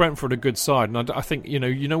think Brentford are a good side, and I think, you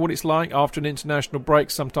know what it's like after an international break.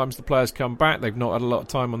 Sometimes the players come back, they've not had a lot of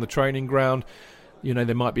time on the training ground.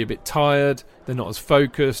 They might be a bit tired, they're not as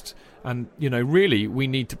focused, and, really we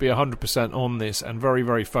need to be 100% on this and very,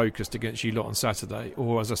 very focused against you lot on Saturday,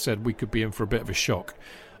 or, as I said, we could be in for a bit of a shock.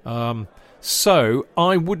 So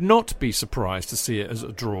I would not be surprised to see it as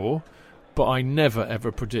a draw, but I never ever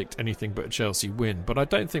predict anything but a Chelsea win. But I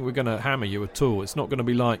don't think we're going to hammer you at all. It's not going to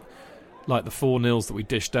be like the 4-0s that we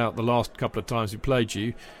dished out the last couple of times we played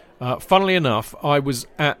you. Funnily enough, I was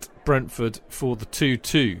at Brentford for the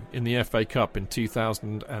 2-2 in the FA Cup in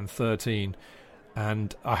 2013,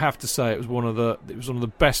 and I have to say it was one of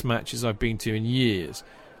the best matches I've been to in years,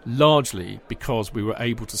 largely because we were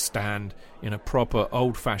able to stand in a proper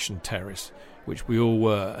old-fashioned terrace, which we all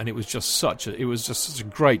were, and it was just such a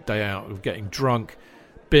great day out of getting drunk,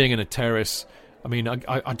 being in a terrace. I mean,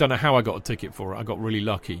 I don't know how I got a ticket for it. I got really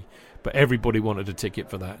lucky, but everybody wanted a ticket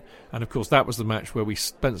for that. And of course, that was the match where we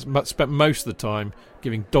spent most of the time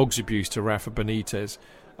giving dog's abuse to Rafa Benitez,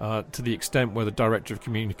 to the extent where the director of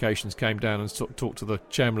communications came down and talked to the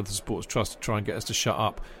chairman of the Sports Trust to try and get us to shut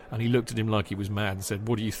up, and he looked at him like he was mad and said,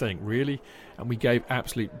 "What do you think, really?" And we gave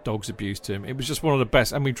absolute dog's abuse to him. It was just one of the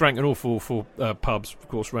best, and we drank an awful pubs, of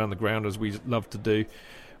course, around the ground, as we loved to do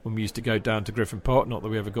when we used to go down to Griffin Park. Not that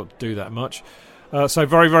we ever got to do that much. So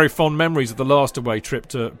very, very fond memories of the last away trip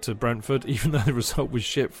to Brentford, even though the result was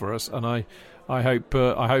shit for us. And I hope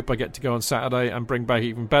I get to go on Saturday and bring back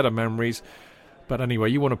even better memories. But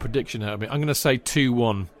anyway, you want a prediction out of me? I'm going to say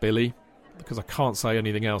 2-1, Billy, because I can't say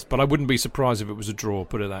anything else. But I wouldn't be surprised if it was a draw,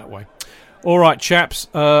 put it that way. All right, chaps.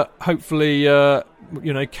 Hopefully,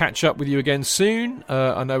 catch up with you again soon.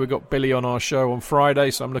 I know we've got Billy on our show on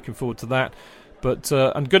Friday, so I'm looking forward to that. But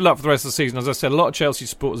and good luck for the rest of the season. As I said, a lot of Chelsea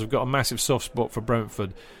supporters have got a massive soft spot for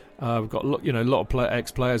Brentford. We've got a lot of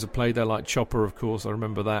ex-players have played there, like Chopper, of course. I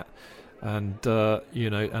remember that. And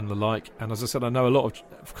and the like. And as I said, I know a lot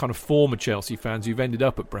of kind of former Chelsea fans who've ended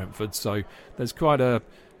up at Brentford. So there's quite a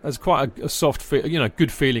soft,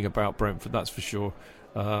 good feeling about Brentford. That's for sure.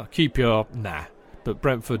 QPR, nah. But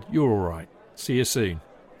Brentford, you're all right. See you soon.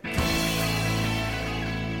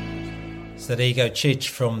 So there you go, Chidge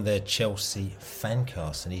from the Chelsea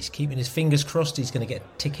Fancast, and he's keeping his fingers crossed he's going to get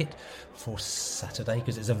a ticket for Saturday,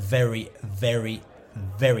 because it's a very, very,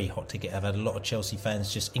 very hot ticket. I've had a lot of Chelsea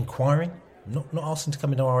fans just inquiring not asking to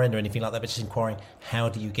come into our end or anything like that, but just inquiring, how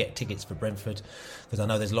do you get tickets for Brentford? Because I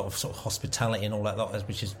know there's a lot of sort of hospitality and all that lot,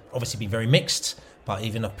 which has obviously been very mixed. But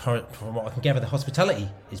even from what I can gather, the hospitality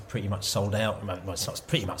is pretty much sold out. Well, it's not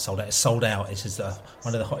pretty much sold out. It's sold out. It's just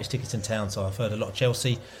one of the hottest tickets in town. So I've heard a lot of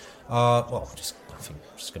Chelsea. I think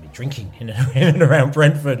I'm just going to be drinking in and around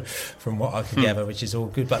Brentford from what I can gather, which is all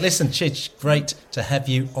good. But listen, Chidge, great to have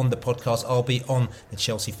you on the podcast. I'll be on the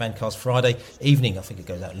Chelsea Fancast Friday evening. I think it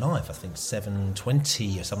goes out live,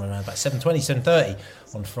 7:20 or somewhere around about 7:30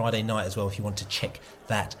 on Friday night as well, if you want to check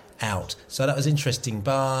that out. So that was interesting.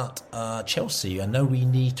 But Chelsea, I know we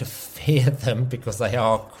need to fear them because they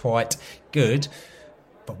are quite good.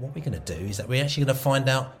 But what we're going to do is that we're actually going to find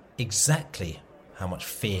out exactly how much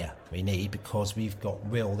fear we need, because we've got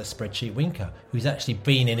Will, the spreadsheet winker, who's actually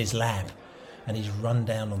been in his lab and he's run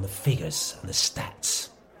down on the figures and the stats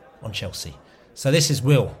on Chelsea. So this is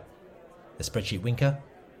Will, the spreadsheet winker,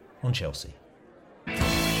 on Chelsea.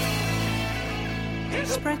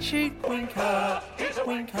 Spreadsheet winker, he's a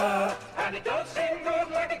winker, and it does seem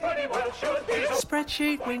good like it pretty well should.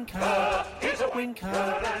 Spreadsheet winker, he's a winker,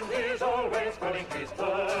 and he's always putting his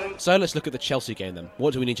foot. So let's look at the Chelsea game then.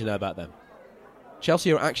 What do we need to know about them?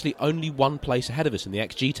 Chelsea are actually only one place ahead of us in the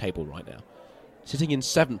XG table right now, sitting in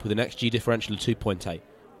 7th with an XG differential of 2.8.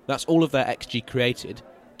 That's all of their XG created,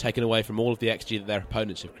 taken away from all of the XG that their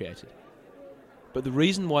opponents have created. But the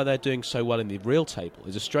reason why they're doing so well in the real table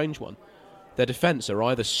is a strange one. Their defence are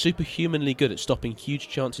either superhumanly good at stopping huge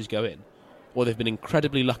chances go in, or they've been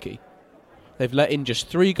incredibly lucky. They've let in just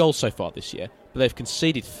 3 goals so far this year, but they've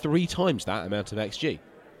conceded 3 times that amount of XG.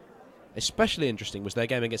 Especially interesting was their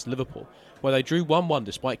game against Liverpool, where they drew 1-1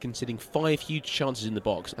 despite conceding 5 huge chances in the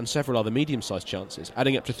box and several other medium-sized chances,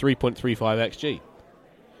 adding up to 3.35 XG.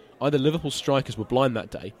 Either Liverpool strikers were blind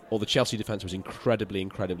that day, or the Chelsea defence was incredibly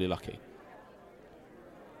lucky.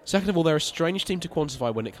 Second of all, they're a strange team to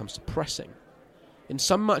quantify when it comes to pressing. In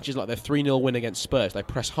some matches like their 3-0 win against Spurs, they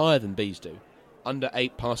press higher than Bees do, under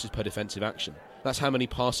 8 passes per defensive action. That's how many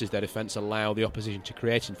passes their defence allow the opposition to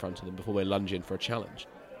create in front of them before they lunge in for a challenge.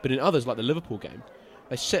 But in others, like the Liverpool game,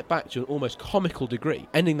 they sit back to an almost comical degree,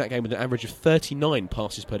 ending that game with an average of 39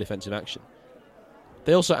 passes per defensive action.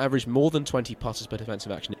 They also averaged more than 20 passes per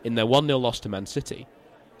defensive action in their 1-0 loss to Man City,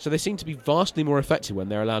 so they seem to be vastly more effective when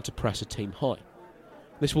they're allowed to press a team high.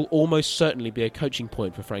 This will almost certainly be a coaching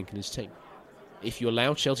point for Frank and his team. If you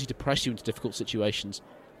allow Chelsea to press you into difficult situations,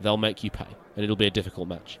 they'll make you pay, and it'll be a difficult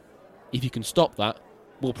match. If you can stop that,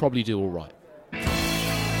 we'll probably do all right.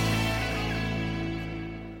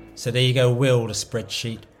 So there you go, Will, the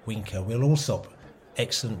spreadsheet winker. Will Allsop,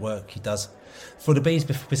 excellent work he does for the Bees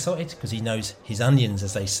besotted, because he knows his onions,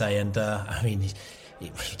 as they say. And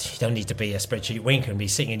you don't need to be a spreadsheet winker and be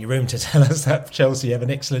sitting in your room to tell us that Chelsea have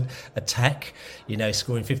an excellent attack,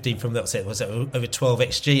 scoring 15 from over 12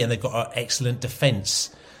 XG, and they've got an excellent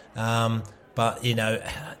defence. But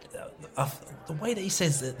the way that he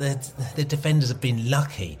says that the defenders have been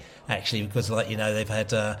lucky, actually, because they've had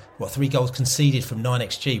 3 goals conceded from 9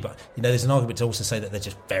 XG, but there's an argument to also say that they're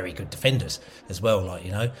just very good defenders as well,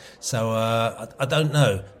 so I don't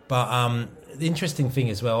know, but the interesting thing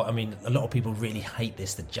as well, a lot of people really hate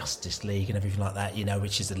this, the Justice League and everything like that,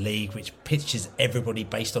 which is a league which pitches everybody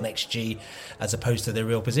based on XG as opposed to their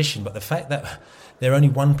real position. But the fact that they're only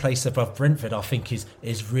one place above Brentford, I think,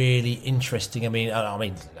 is really interesting. I'm going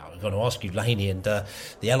to ask you, Laney and the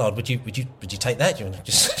Allard, would you take that? Do you want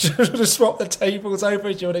to just swap the tables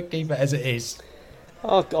over? Do you want to keep it as it is?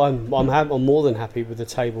 I'm more than happy with the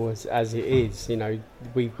table as it is.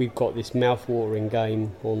 We've got this mouth-watering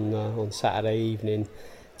game on Saturday evening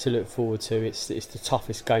to look forward to. It's the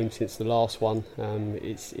toughest game since the last one.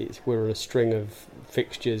 We're on a string of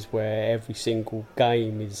fixtures where every single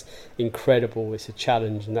game is incredible. It's a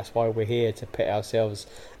challenge, and that's why we're here, to pit ourselves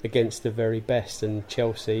against the very best. And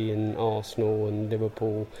Chelsea and Arsenal and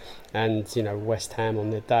Liverpool and West Ham on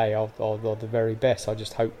their day are the very best. I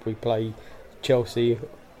just hope we play Chelsea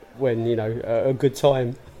when a good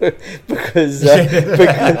time because they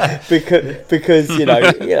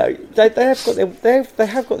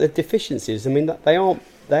have got their deficiencies. They aren't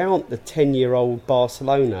the 10-year-old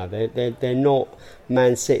Barcelona. They're not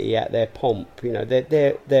Man City at their pomp.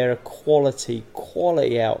 They're a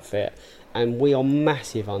quality outfit, and we are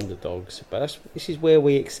massive underdogs. But this is where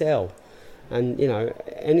we excel. And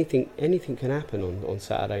anything can happen on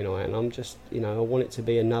Saturday night, and I'm just I want it to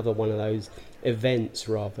be another one of those events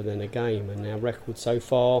rather than a game. And our record so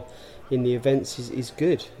far in the events is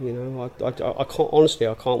good. I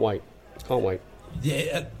can't wait.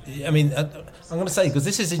 Yeah, I'm going to say, because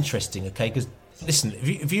this is interesting, okay? Because Listen,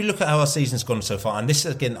 if you look at how our season's gone so far, and this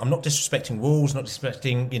again, I'm not disrespecting Wolves, not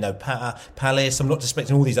disrespecting Palace, I'm not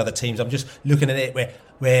disrespecting all these other teams. I'm just looking at it where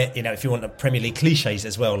if you want the Premier League cliches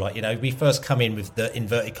as well, like we first come in with the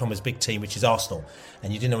inverted commas big team, which is Arsenal,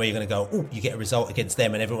 and you didn't know where you're going to go. Oh, you get a result against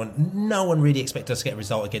them, and no one really expected us to get a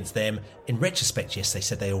result against them. In retrospect, yes, they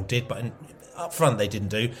said they all did, but up front they didn't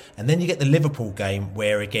do. And then you get the Liverpool game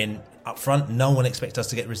where again, up front, no one expected us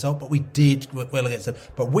to get a result, but we did well against them.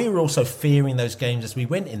 But we were also fearing those games as we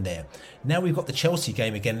went in there. Now we've got the Chelsea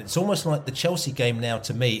game again. It's almost like the Chelsea game now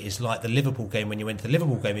to me is like the Liverpool game. When you went to the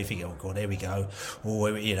Liverpool game, you think, oh God, here we go,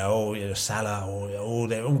 or Salah, or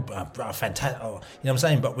they're all fantastic. You know what I'm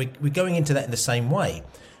saying? But we're going into that in the same way.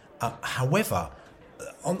 However,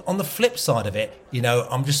 on the flip side of it,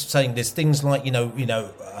 I'm just saying there's things like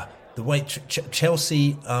the way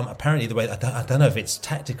Chelsea, apparently the way, I don't know if it's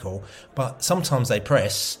tactical, but sometimes they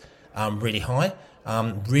press really high,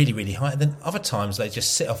 really, really high. And then other times they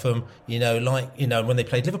just sit off them, when they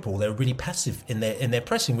played Liverpool, they were really passive in their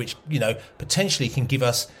pressing, which, potentially can give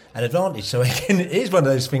us an advantage. So again, it is one of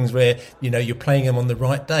those things where, you're playing them on the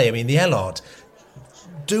right day. I mean, the Allard,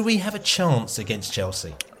 do we have a chance against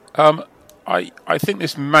Chelsea? I think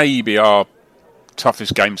this may be our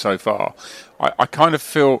toughest game so far. I kind of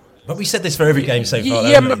feel... But we said this for every game so far.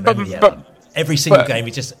 But every single game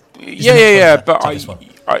we just... But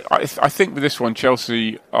I think with this one,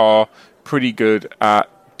 Chelsea are pretty good at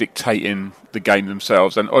dictating the game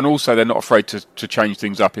themselves, and also they're not afraid to change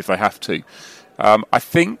things up if they have to. I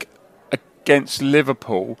think against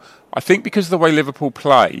Liverpool, because of the way Liverpool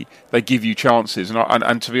play, they give you chances,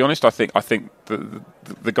 and to be honest, I think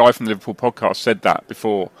the guy from the Liverpool podcast said that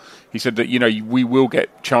before. He said that we will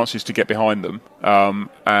get chances to get behind them,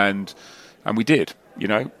 and we did.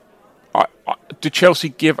 Do Chelsea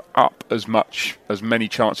give up as many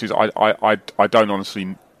chances? I don't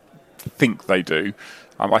honestly think they do.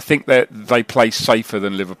 I think that they play safer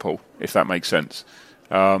than Liverpool, if that makes sense.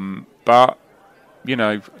 But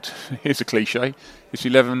here's a cliche: it's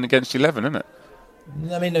 11 against 11, isn't it?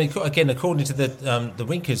 I mean, again, according to the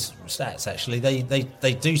Winkers stats, actually,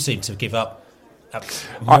 they do seem to give up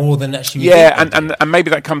more than actually. Yeah, and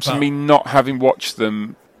maybe that comes from me not having watched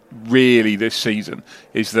them really this season.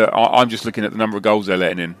 Is that I'm just looking at the number of goals they're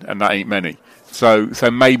letting in, and that ain't many. So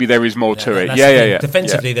maybe there is more to it. Yeah.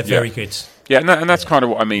 Defensively, they're very good. Yeah, and that's kind of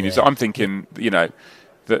what I mean. Is that I'm thinking,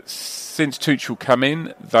 that since Tuchel come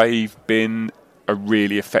in, they've been a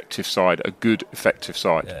really effective side, a good effective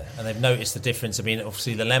side. Yeah, and they've noticed the difference. I mean,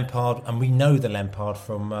 obviously the Lampard, and we know the Lampard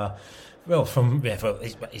from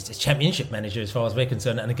he's a championship manager as far as we're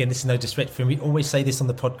concerned. And again, this is no disrespect for him. We always say this on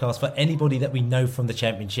the podcast, for anybody that we know from the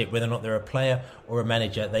championship, whether or not they're a player or a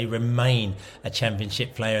manager, they remain a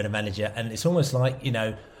championship player and a manager. And it's almost like,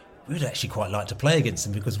 we would actually quite like to play against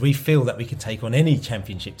them, because we feel that we can take on any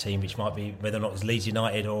championship team, which might be whether or not it's Leeds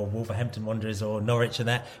United or Wolverhampton Wanderers or Norwich and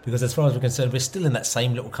that, because as far as we're concerned, we're still in that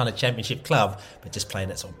same little kind of championship club, but just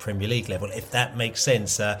playing at sort of Premier League level, if that makes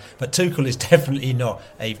sense. But Tuchel is definitely not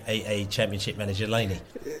a championship manager, Laney.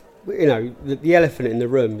 The elephant in the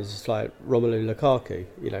room is just like Romelu Lukaku.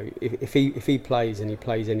 If he plays and he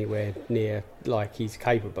plays anywhere near like he's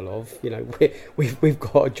capable of, we've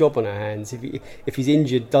got a job on our hands. If he's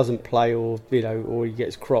injured, doesn't play, or or he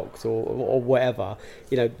gets crocked or whatever,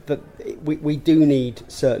 but we do need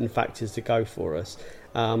certain factors to go for us.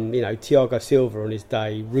 Thiago Silva on his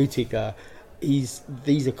day, Rudiger. These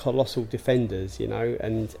are colossal defenders,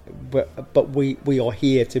 but we are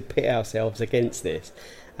here to pit ourselves against this.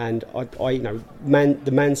 And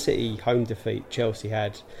the Man City home defeat Chelsea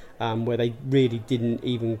had, where they really didn't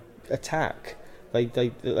even attack.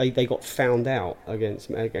 They got found out against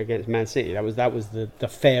Man City. That was the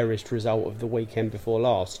fairest result of the weekend before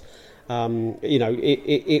last. They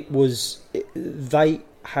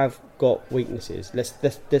have got weaknesses.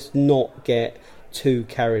 Let's not get too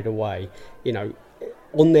carried away.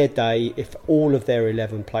 On their day, if all of their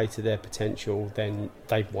 11 play to their potential, then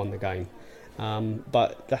they've won the game.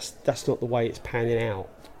 But that's not the way it's panning out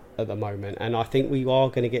at the moment, and I think we are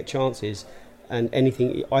going to get chances, and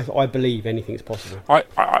I believe anything's possible.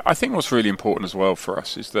 I think what's really important as well for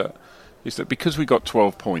us is that because we got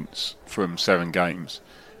 12 points from 7 games,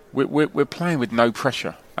 we're playing with no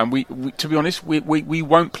pressure, and we to be honest, we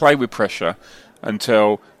won't play with pressure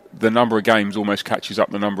until the number of games almost catches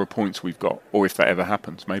up the number of points we've got, or if that ever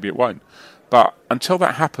happens, maybe it won't. But until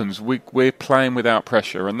that happens, we're playing without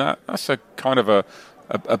pressure, and that's a kind of a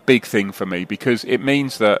big thing for me, because it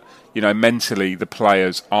means that mentally the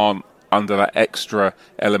players aren't under that extra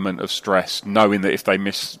element of stress, knowing that if they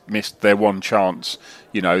missed their one chance,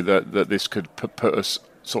 that this could put us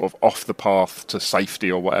sort of off the path to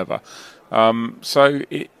safety or whatever. So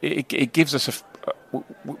it gives us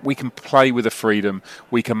we can play with a freedom.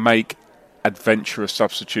 We can make adventurous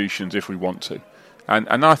substitutions if we want to,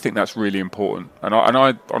 and I think that's really important. And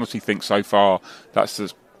I honestly think so far that's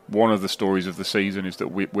one of the stories of the season is that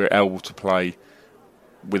we're able to play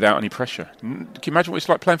without any pressure. Can you imagine what it's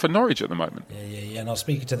like playing for Norwich at the moment? Yeah. And I was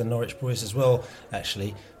speaking to the Norwich boys as well,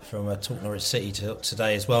 actually, from Talk Norwich City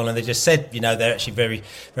today as well, and they just said, they're actually very,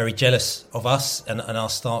 very jealous of us and our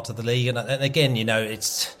start to the league. And again,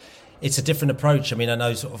 it's a different approach. I mean, I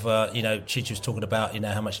know sort of, Chich was talking about,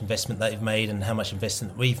 how much investment they've made and how much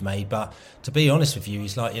investment we've made. But to be honest with you,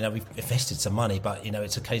 he's like, we've invested some money, but,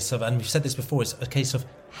 it's a case of, and we've said this before, it's a case of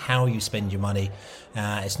how you spend your money.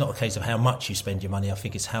 It's not a case of how much you spend your money. I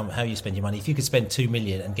think it's how you spend your money. If you could spend $2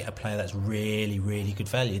 million and get a player that's really, really good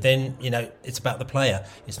value, then, it's about the player.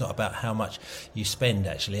 It's not about how much you spend,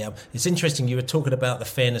 actually. It's interesting, you were talking about the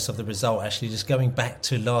fairness of the result, actually, just going back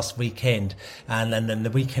to last weekend and then the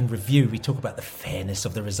weekend review, we talk about the fairness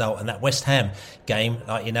of the result and that West Ham game.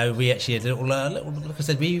 We actually had a little like I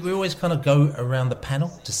said, we always kind of go around the panel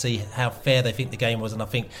to see how fair they think the game was, and I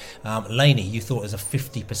think Laney, you thought it was a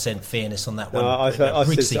 50% fairness on that one. I said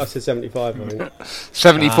 75. I think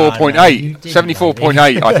 74.8.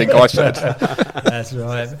 74.8. I think I said. That's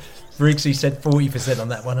right. Briggsy said 40% on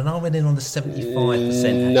that one, and I went in on the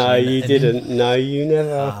 75%. No, you didn't. No, you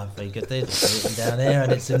never. Very good. It's written down there,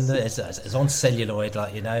 and it's on celluloid,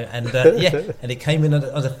 and and it came in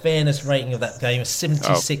as a fairness rating of that game,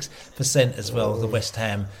 76% as well. The West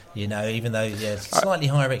Ham, even though slightly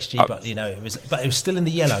higher XG, but it was still in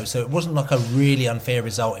the yellow, so it wasn't like a really unfair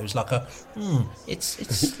result. It was like it's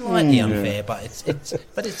slightly unfair, but it's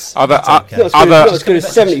okay. Not as good as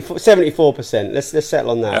 74%. Let's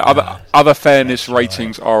settle on that. Other fairness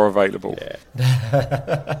ratings are available. Yeah.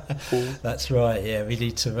 That's right. Yeah, we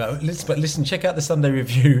need to. But listen, check out the Sunday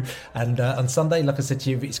review, and on Sunday, like I said to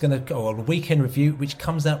you, it's going to go on a weekend review, which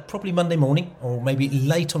comes out probably Monday morning or maybe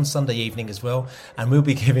late on Sunday evening as well, and we'll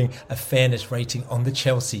be giving a fairness rating on the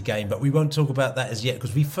Chelsea game. But we won't talk about that as yet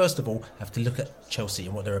because we first of all have to look at Chelsea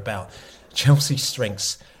and what they're about. Chelsea's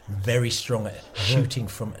strengths: very strong at shooting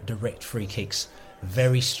from direct free kicks.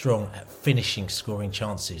 Very strong at finishing, scoring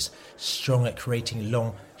chances. Strong at creating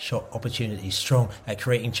long shot opportunities. Strong at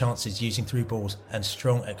creating chances using through balls. And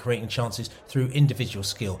strong at creating chances through individual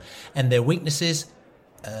skill. And their weaknesses,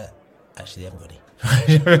 actually, they haven't got any.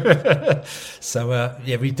 So,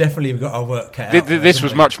 we definitely got our work cut out. This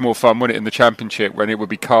was much more fun, wasn't it, in the Championship, when it would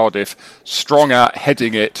be Cardiff, strong at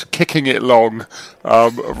heading it, kicking it long,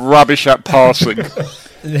 rubbish at passing.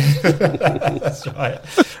 That's right.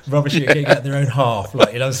 Rubbish at getting out their own half,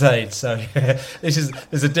 what I'm saying. So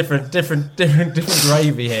there's a different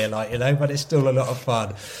gravy here, but it's still a lot of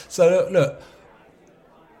fun. So look,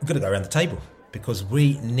 we're going to go around the table because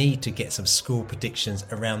we need to get some score predictions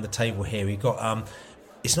around the table here. We've got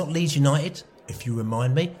it's not Leeds United, if you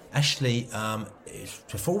remind me. Actually,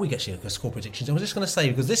 before we get to score predictions, I was just going to say,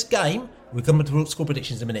 because this game, we're coming to score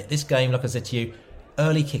predictions in a minute. This game, like I said to you,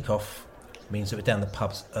 early kick-off means that we're down the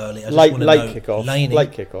pubs early. Late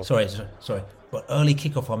kick-off. Sorry. But early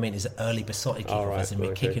kick-off, I mean, is an early besotted kick-off, as in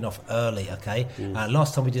we're kicking off early, okay?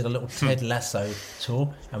 Last time we did a little Ted Lasso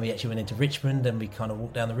tour, and we actually went into Richmond, and we kind of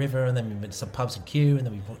walked down the river, and then we went to some pubs in Kew, and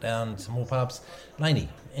then we walked down some more pubs. Laney,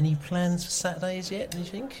 any plans for Saturdays yet, do you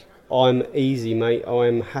think? I'm easy, mate.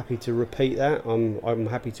 I'm happy to repeat that. I'm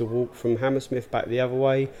happy to walk from Hammersmith back the other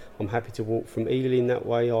way. I'm happy to walk from Ealing that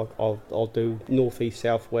way. I'll do north-east,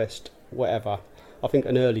 south-west, whatever. I think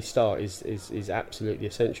an early start is absolutely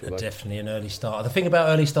essential. Definitely an early start. The thing about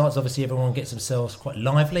early starts, obviously, everyone gets themselves quite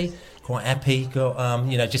lively, quite happy,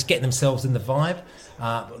 just getting themselves in the vibe.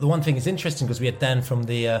 The one thing is interesting because we had Dan from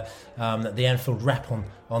the Anfield Wrap on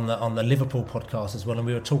the Liverpool podcast as well, and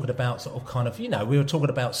we were talking about we were talking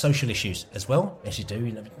about social issues as well, as you do.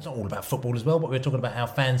 It's not all about football as well, but we were talking about how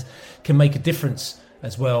fans can make a difference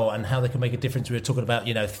as well, and how they can make a difference. We were talking about,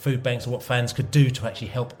 food banks and what fans could do to actually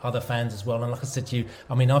help other fans as well. And like I said to you,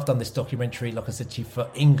 I mean, I've done this documentary, like I said to you, for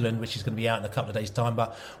England, which is going to be out in a couple of days' time.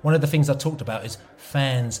 But one of the things I talked about is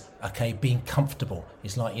fans, being comfortable.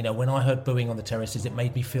 It's like, when I heard booing on the terraces, it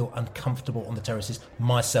made me feel uncomfortable on the terraces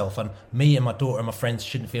myself. And me and my daughter and my friends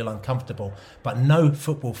shouldn't feel uncomfortable. But no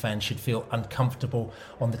football fan should feel uncomfortable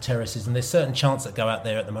on the terraces. And there's certain chants that go out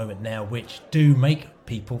there at the moment now which do make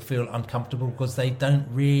people feel uncomfortable because they don't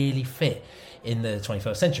really fit in the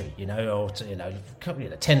 21st century,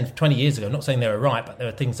 10, 20 years ago. I'm not saying they were right, but there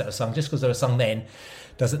were things that were sung just because they were sung then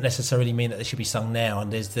doesn't necessarily mean that they should be sung now.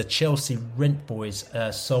 And there's the Chelsea Rent Boys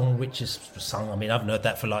song, which is sung, I mean, I've heard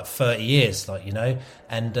that for like 30 years, like, you know,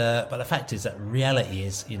 and but the fact is that reality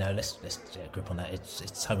is, you know, let's grip on that,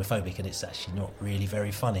 it's homophobic and it's actually not really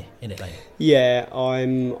very funny, isn't it, Lane? Yeah,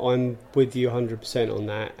 I'm with you 100% on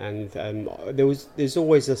that, and there's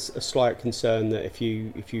always a slight concern that if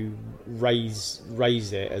you raise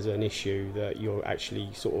it as an issue, that you're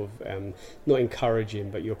actually sort of not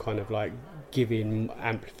encouraging, but you're kind of like giving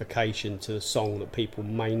amplification to the song that people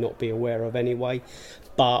may not be aware of anyway.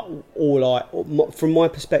 But from my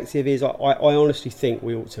perspective is I honestly think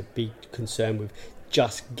we ought to be concerned with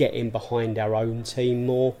just getting behind our own team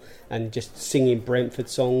more and just singing Brentford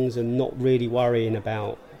songs and not really worrying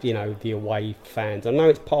about, you know, the away fans. I know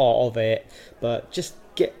it's part of it, but just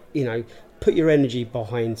put your energy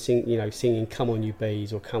behind singing Come On You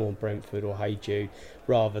Bees or Come On Brentford or Hey Jude,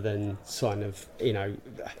 rather than kind of, you know,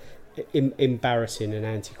 embarrassing and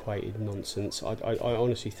antiquated nonsense. I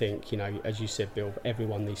honestly think, you know, as you said, Bill,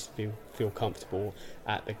 everyone needs to feel comfortable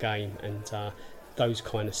at the game, and those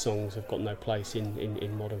kind of songs have got no place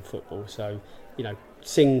in modern football. So, you know,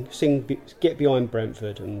 get behind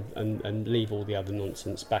Brentford and leave all the other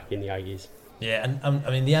nonsense back in the 80s. Yeah, and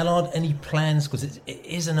I mean, the Allard, any plans? Because it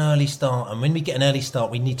is an early start, and when we get an early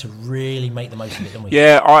start, we need to really make the most of it, don't we?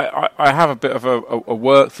 Yeah, I have a bit of a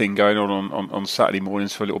work thing going on Saturday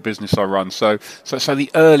mornings for a little business I run. So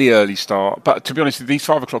the early start. But to be honest, these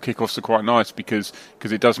 5 o'clock kickoffs are quite nice because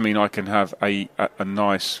it does mean I can have a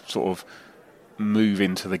nice sort of move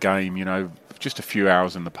into the game. You know, just a few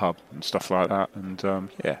hours in the pub and stuff like that, and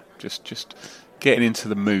just getting into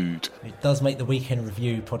the mood. It does make the Weekend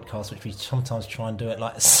Review podcast, which we sometimes try and do at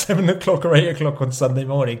like 7 o'clock or 8 o'clock on Sunday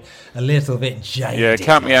morning, a little bit jaded. Yeah,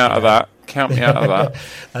 count me out of that. Count me out of that.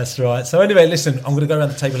 That's right. So anyway, listen, I'm going to go around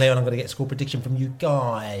the table here and I'm going to get a score prediction from you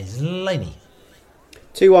guys. Laney.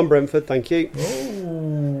 2-1 Brentford, thank you.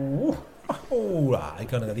 I'm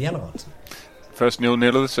going to go the Allard. First 0-0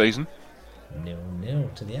 of the season.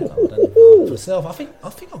 0-0 to the Allard. And for myself, I think I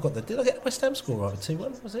got did I get the West Ham score right?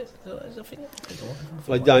 2-1, was it? I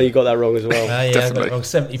think no, you got that wrong as well. Yeah, I got it wrong.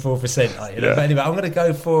 74%. Like, you know. But anyway, I'm going to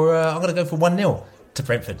go for 1-0 to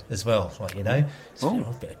Brentford as well. Like, you know,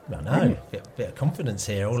 a bit of confidence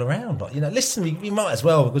here all around. Like, you know, listen, we might as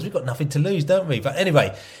well because we've got nothing to lose, don't we? But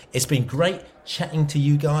anyway, it's been great chatting to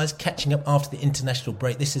you guys, catching up after the international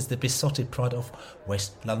break. This is the Besotted Pride of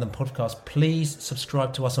West London podcast. Please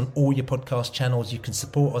subscribe to us on all your podcast channels. You can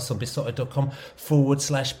support us on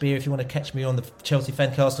besotted.com/beer. If you want to catch me on the Chelsea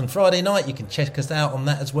Fancast on Friday night, you can check us out on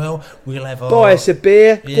that as well. We'll have buy us a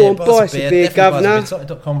beer. Go on, buy us a beer, Governor.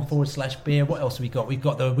 Besotted.com/beer. What else have we got? We've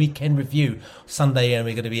got the Weekend Review Sunday, and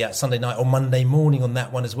we're going to be out Sunday night or Monday morning on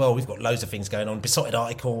that one as well. We've got loads of things going on, Besotted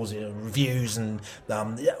articles, reviews, and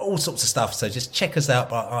all sorts of stuff. So just check us out.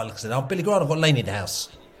 But like I said, I'm Billy Grant. I've got Lane in the house.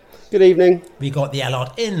 Good evening. We got the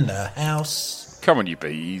Allard in the house. Come on, you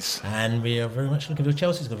bees. And we are very much looking for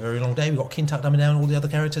Chelsea. It's got a very long day. We've got King Tut coming down, all the other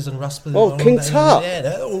characters, and Russ. Oh, King Tut. Yeah,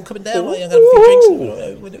 they're all coming down. Like, I'm going to have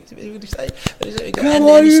a few drinks.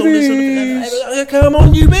 Come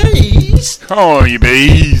on, you bees. Come on, you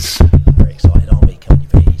bees. Very excited, aren't we? Come on, you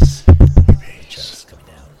bees. Chelsea's coming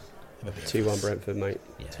down. 2-1 Brentford, mate.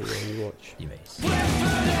 Yeah. 2-1, you watch. You bees.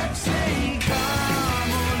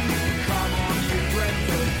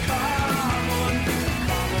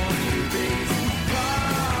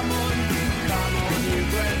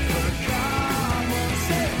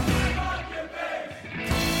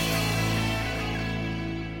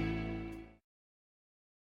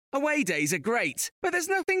 Away days are great, but there's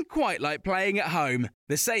nothing quite like playing at home.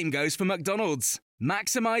 The same goes for McDonald's.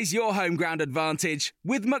 Maximise your home ground advantage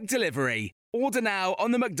with McDelivery. Order now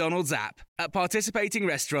on the McDonald's app. At participating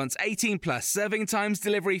restaurants, 18 plus serving times,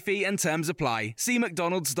 delivery fee and terms apply. See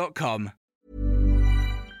mcdonalds.com.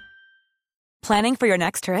 Planning for your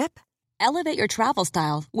next trip? Elevate your travel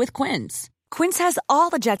style with Quince. Quince has all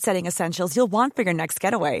the jet-setting essentials you'll want for your next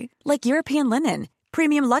getaway, like European linen,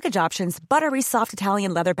 premium luggage options, buttery soft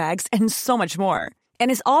Italian leather bags, and so much more.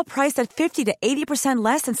 And is all priced at 50 to 80%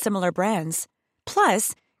 less than similar brands.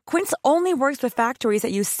 Plus, Quince only works with factories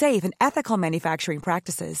that use safe and ethical manufacturing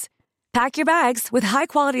practices. Pack your bags with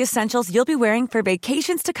high-quality essentials you'll be wearing for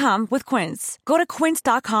vacations to come with Quince. Go to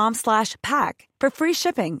quince.com/pack for free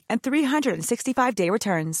shipping and 365-day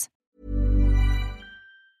returns.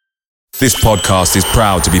 This podcast is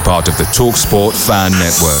proud to be part of the TalkSport Fan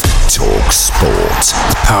Network. TalkSport.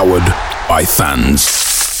 Powered by fans.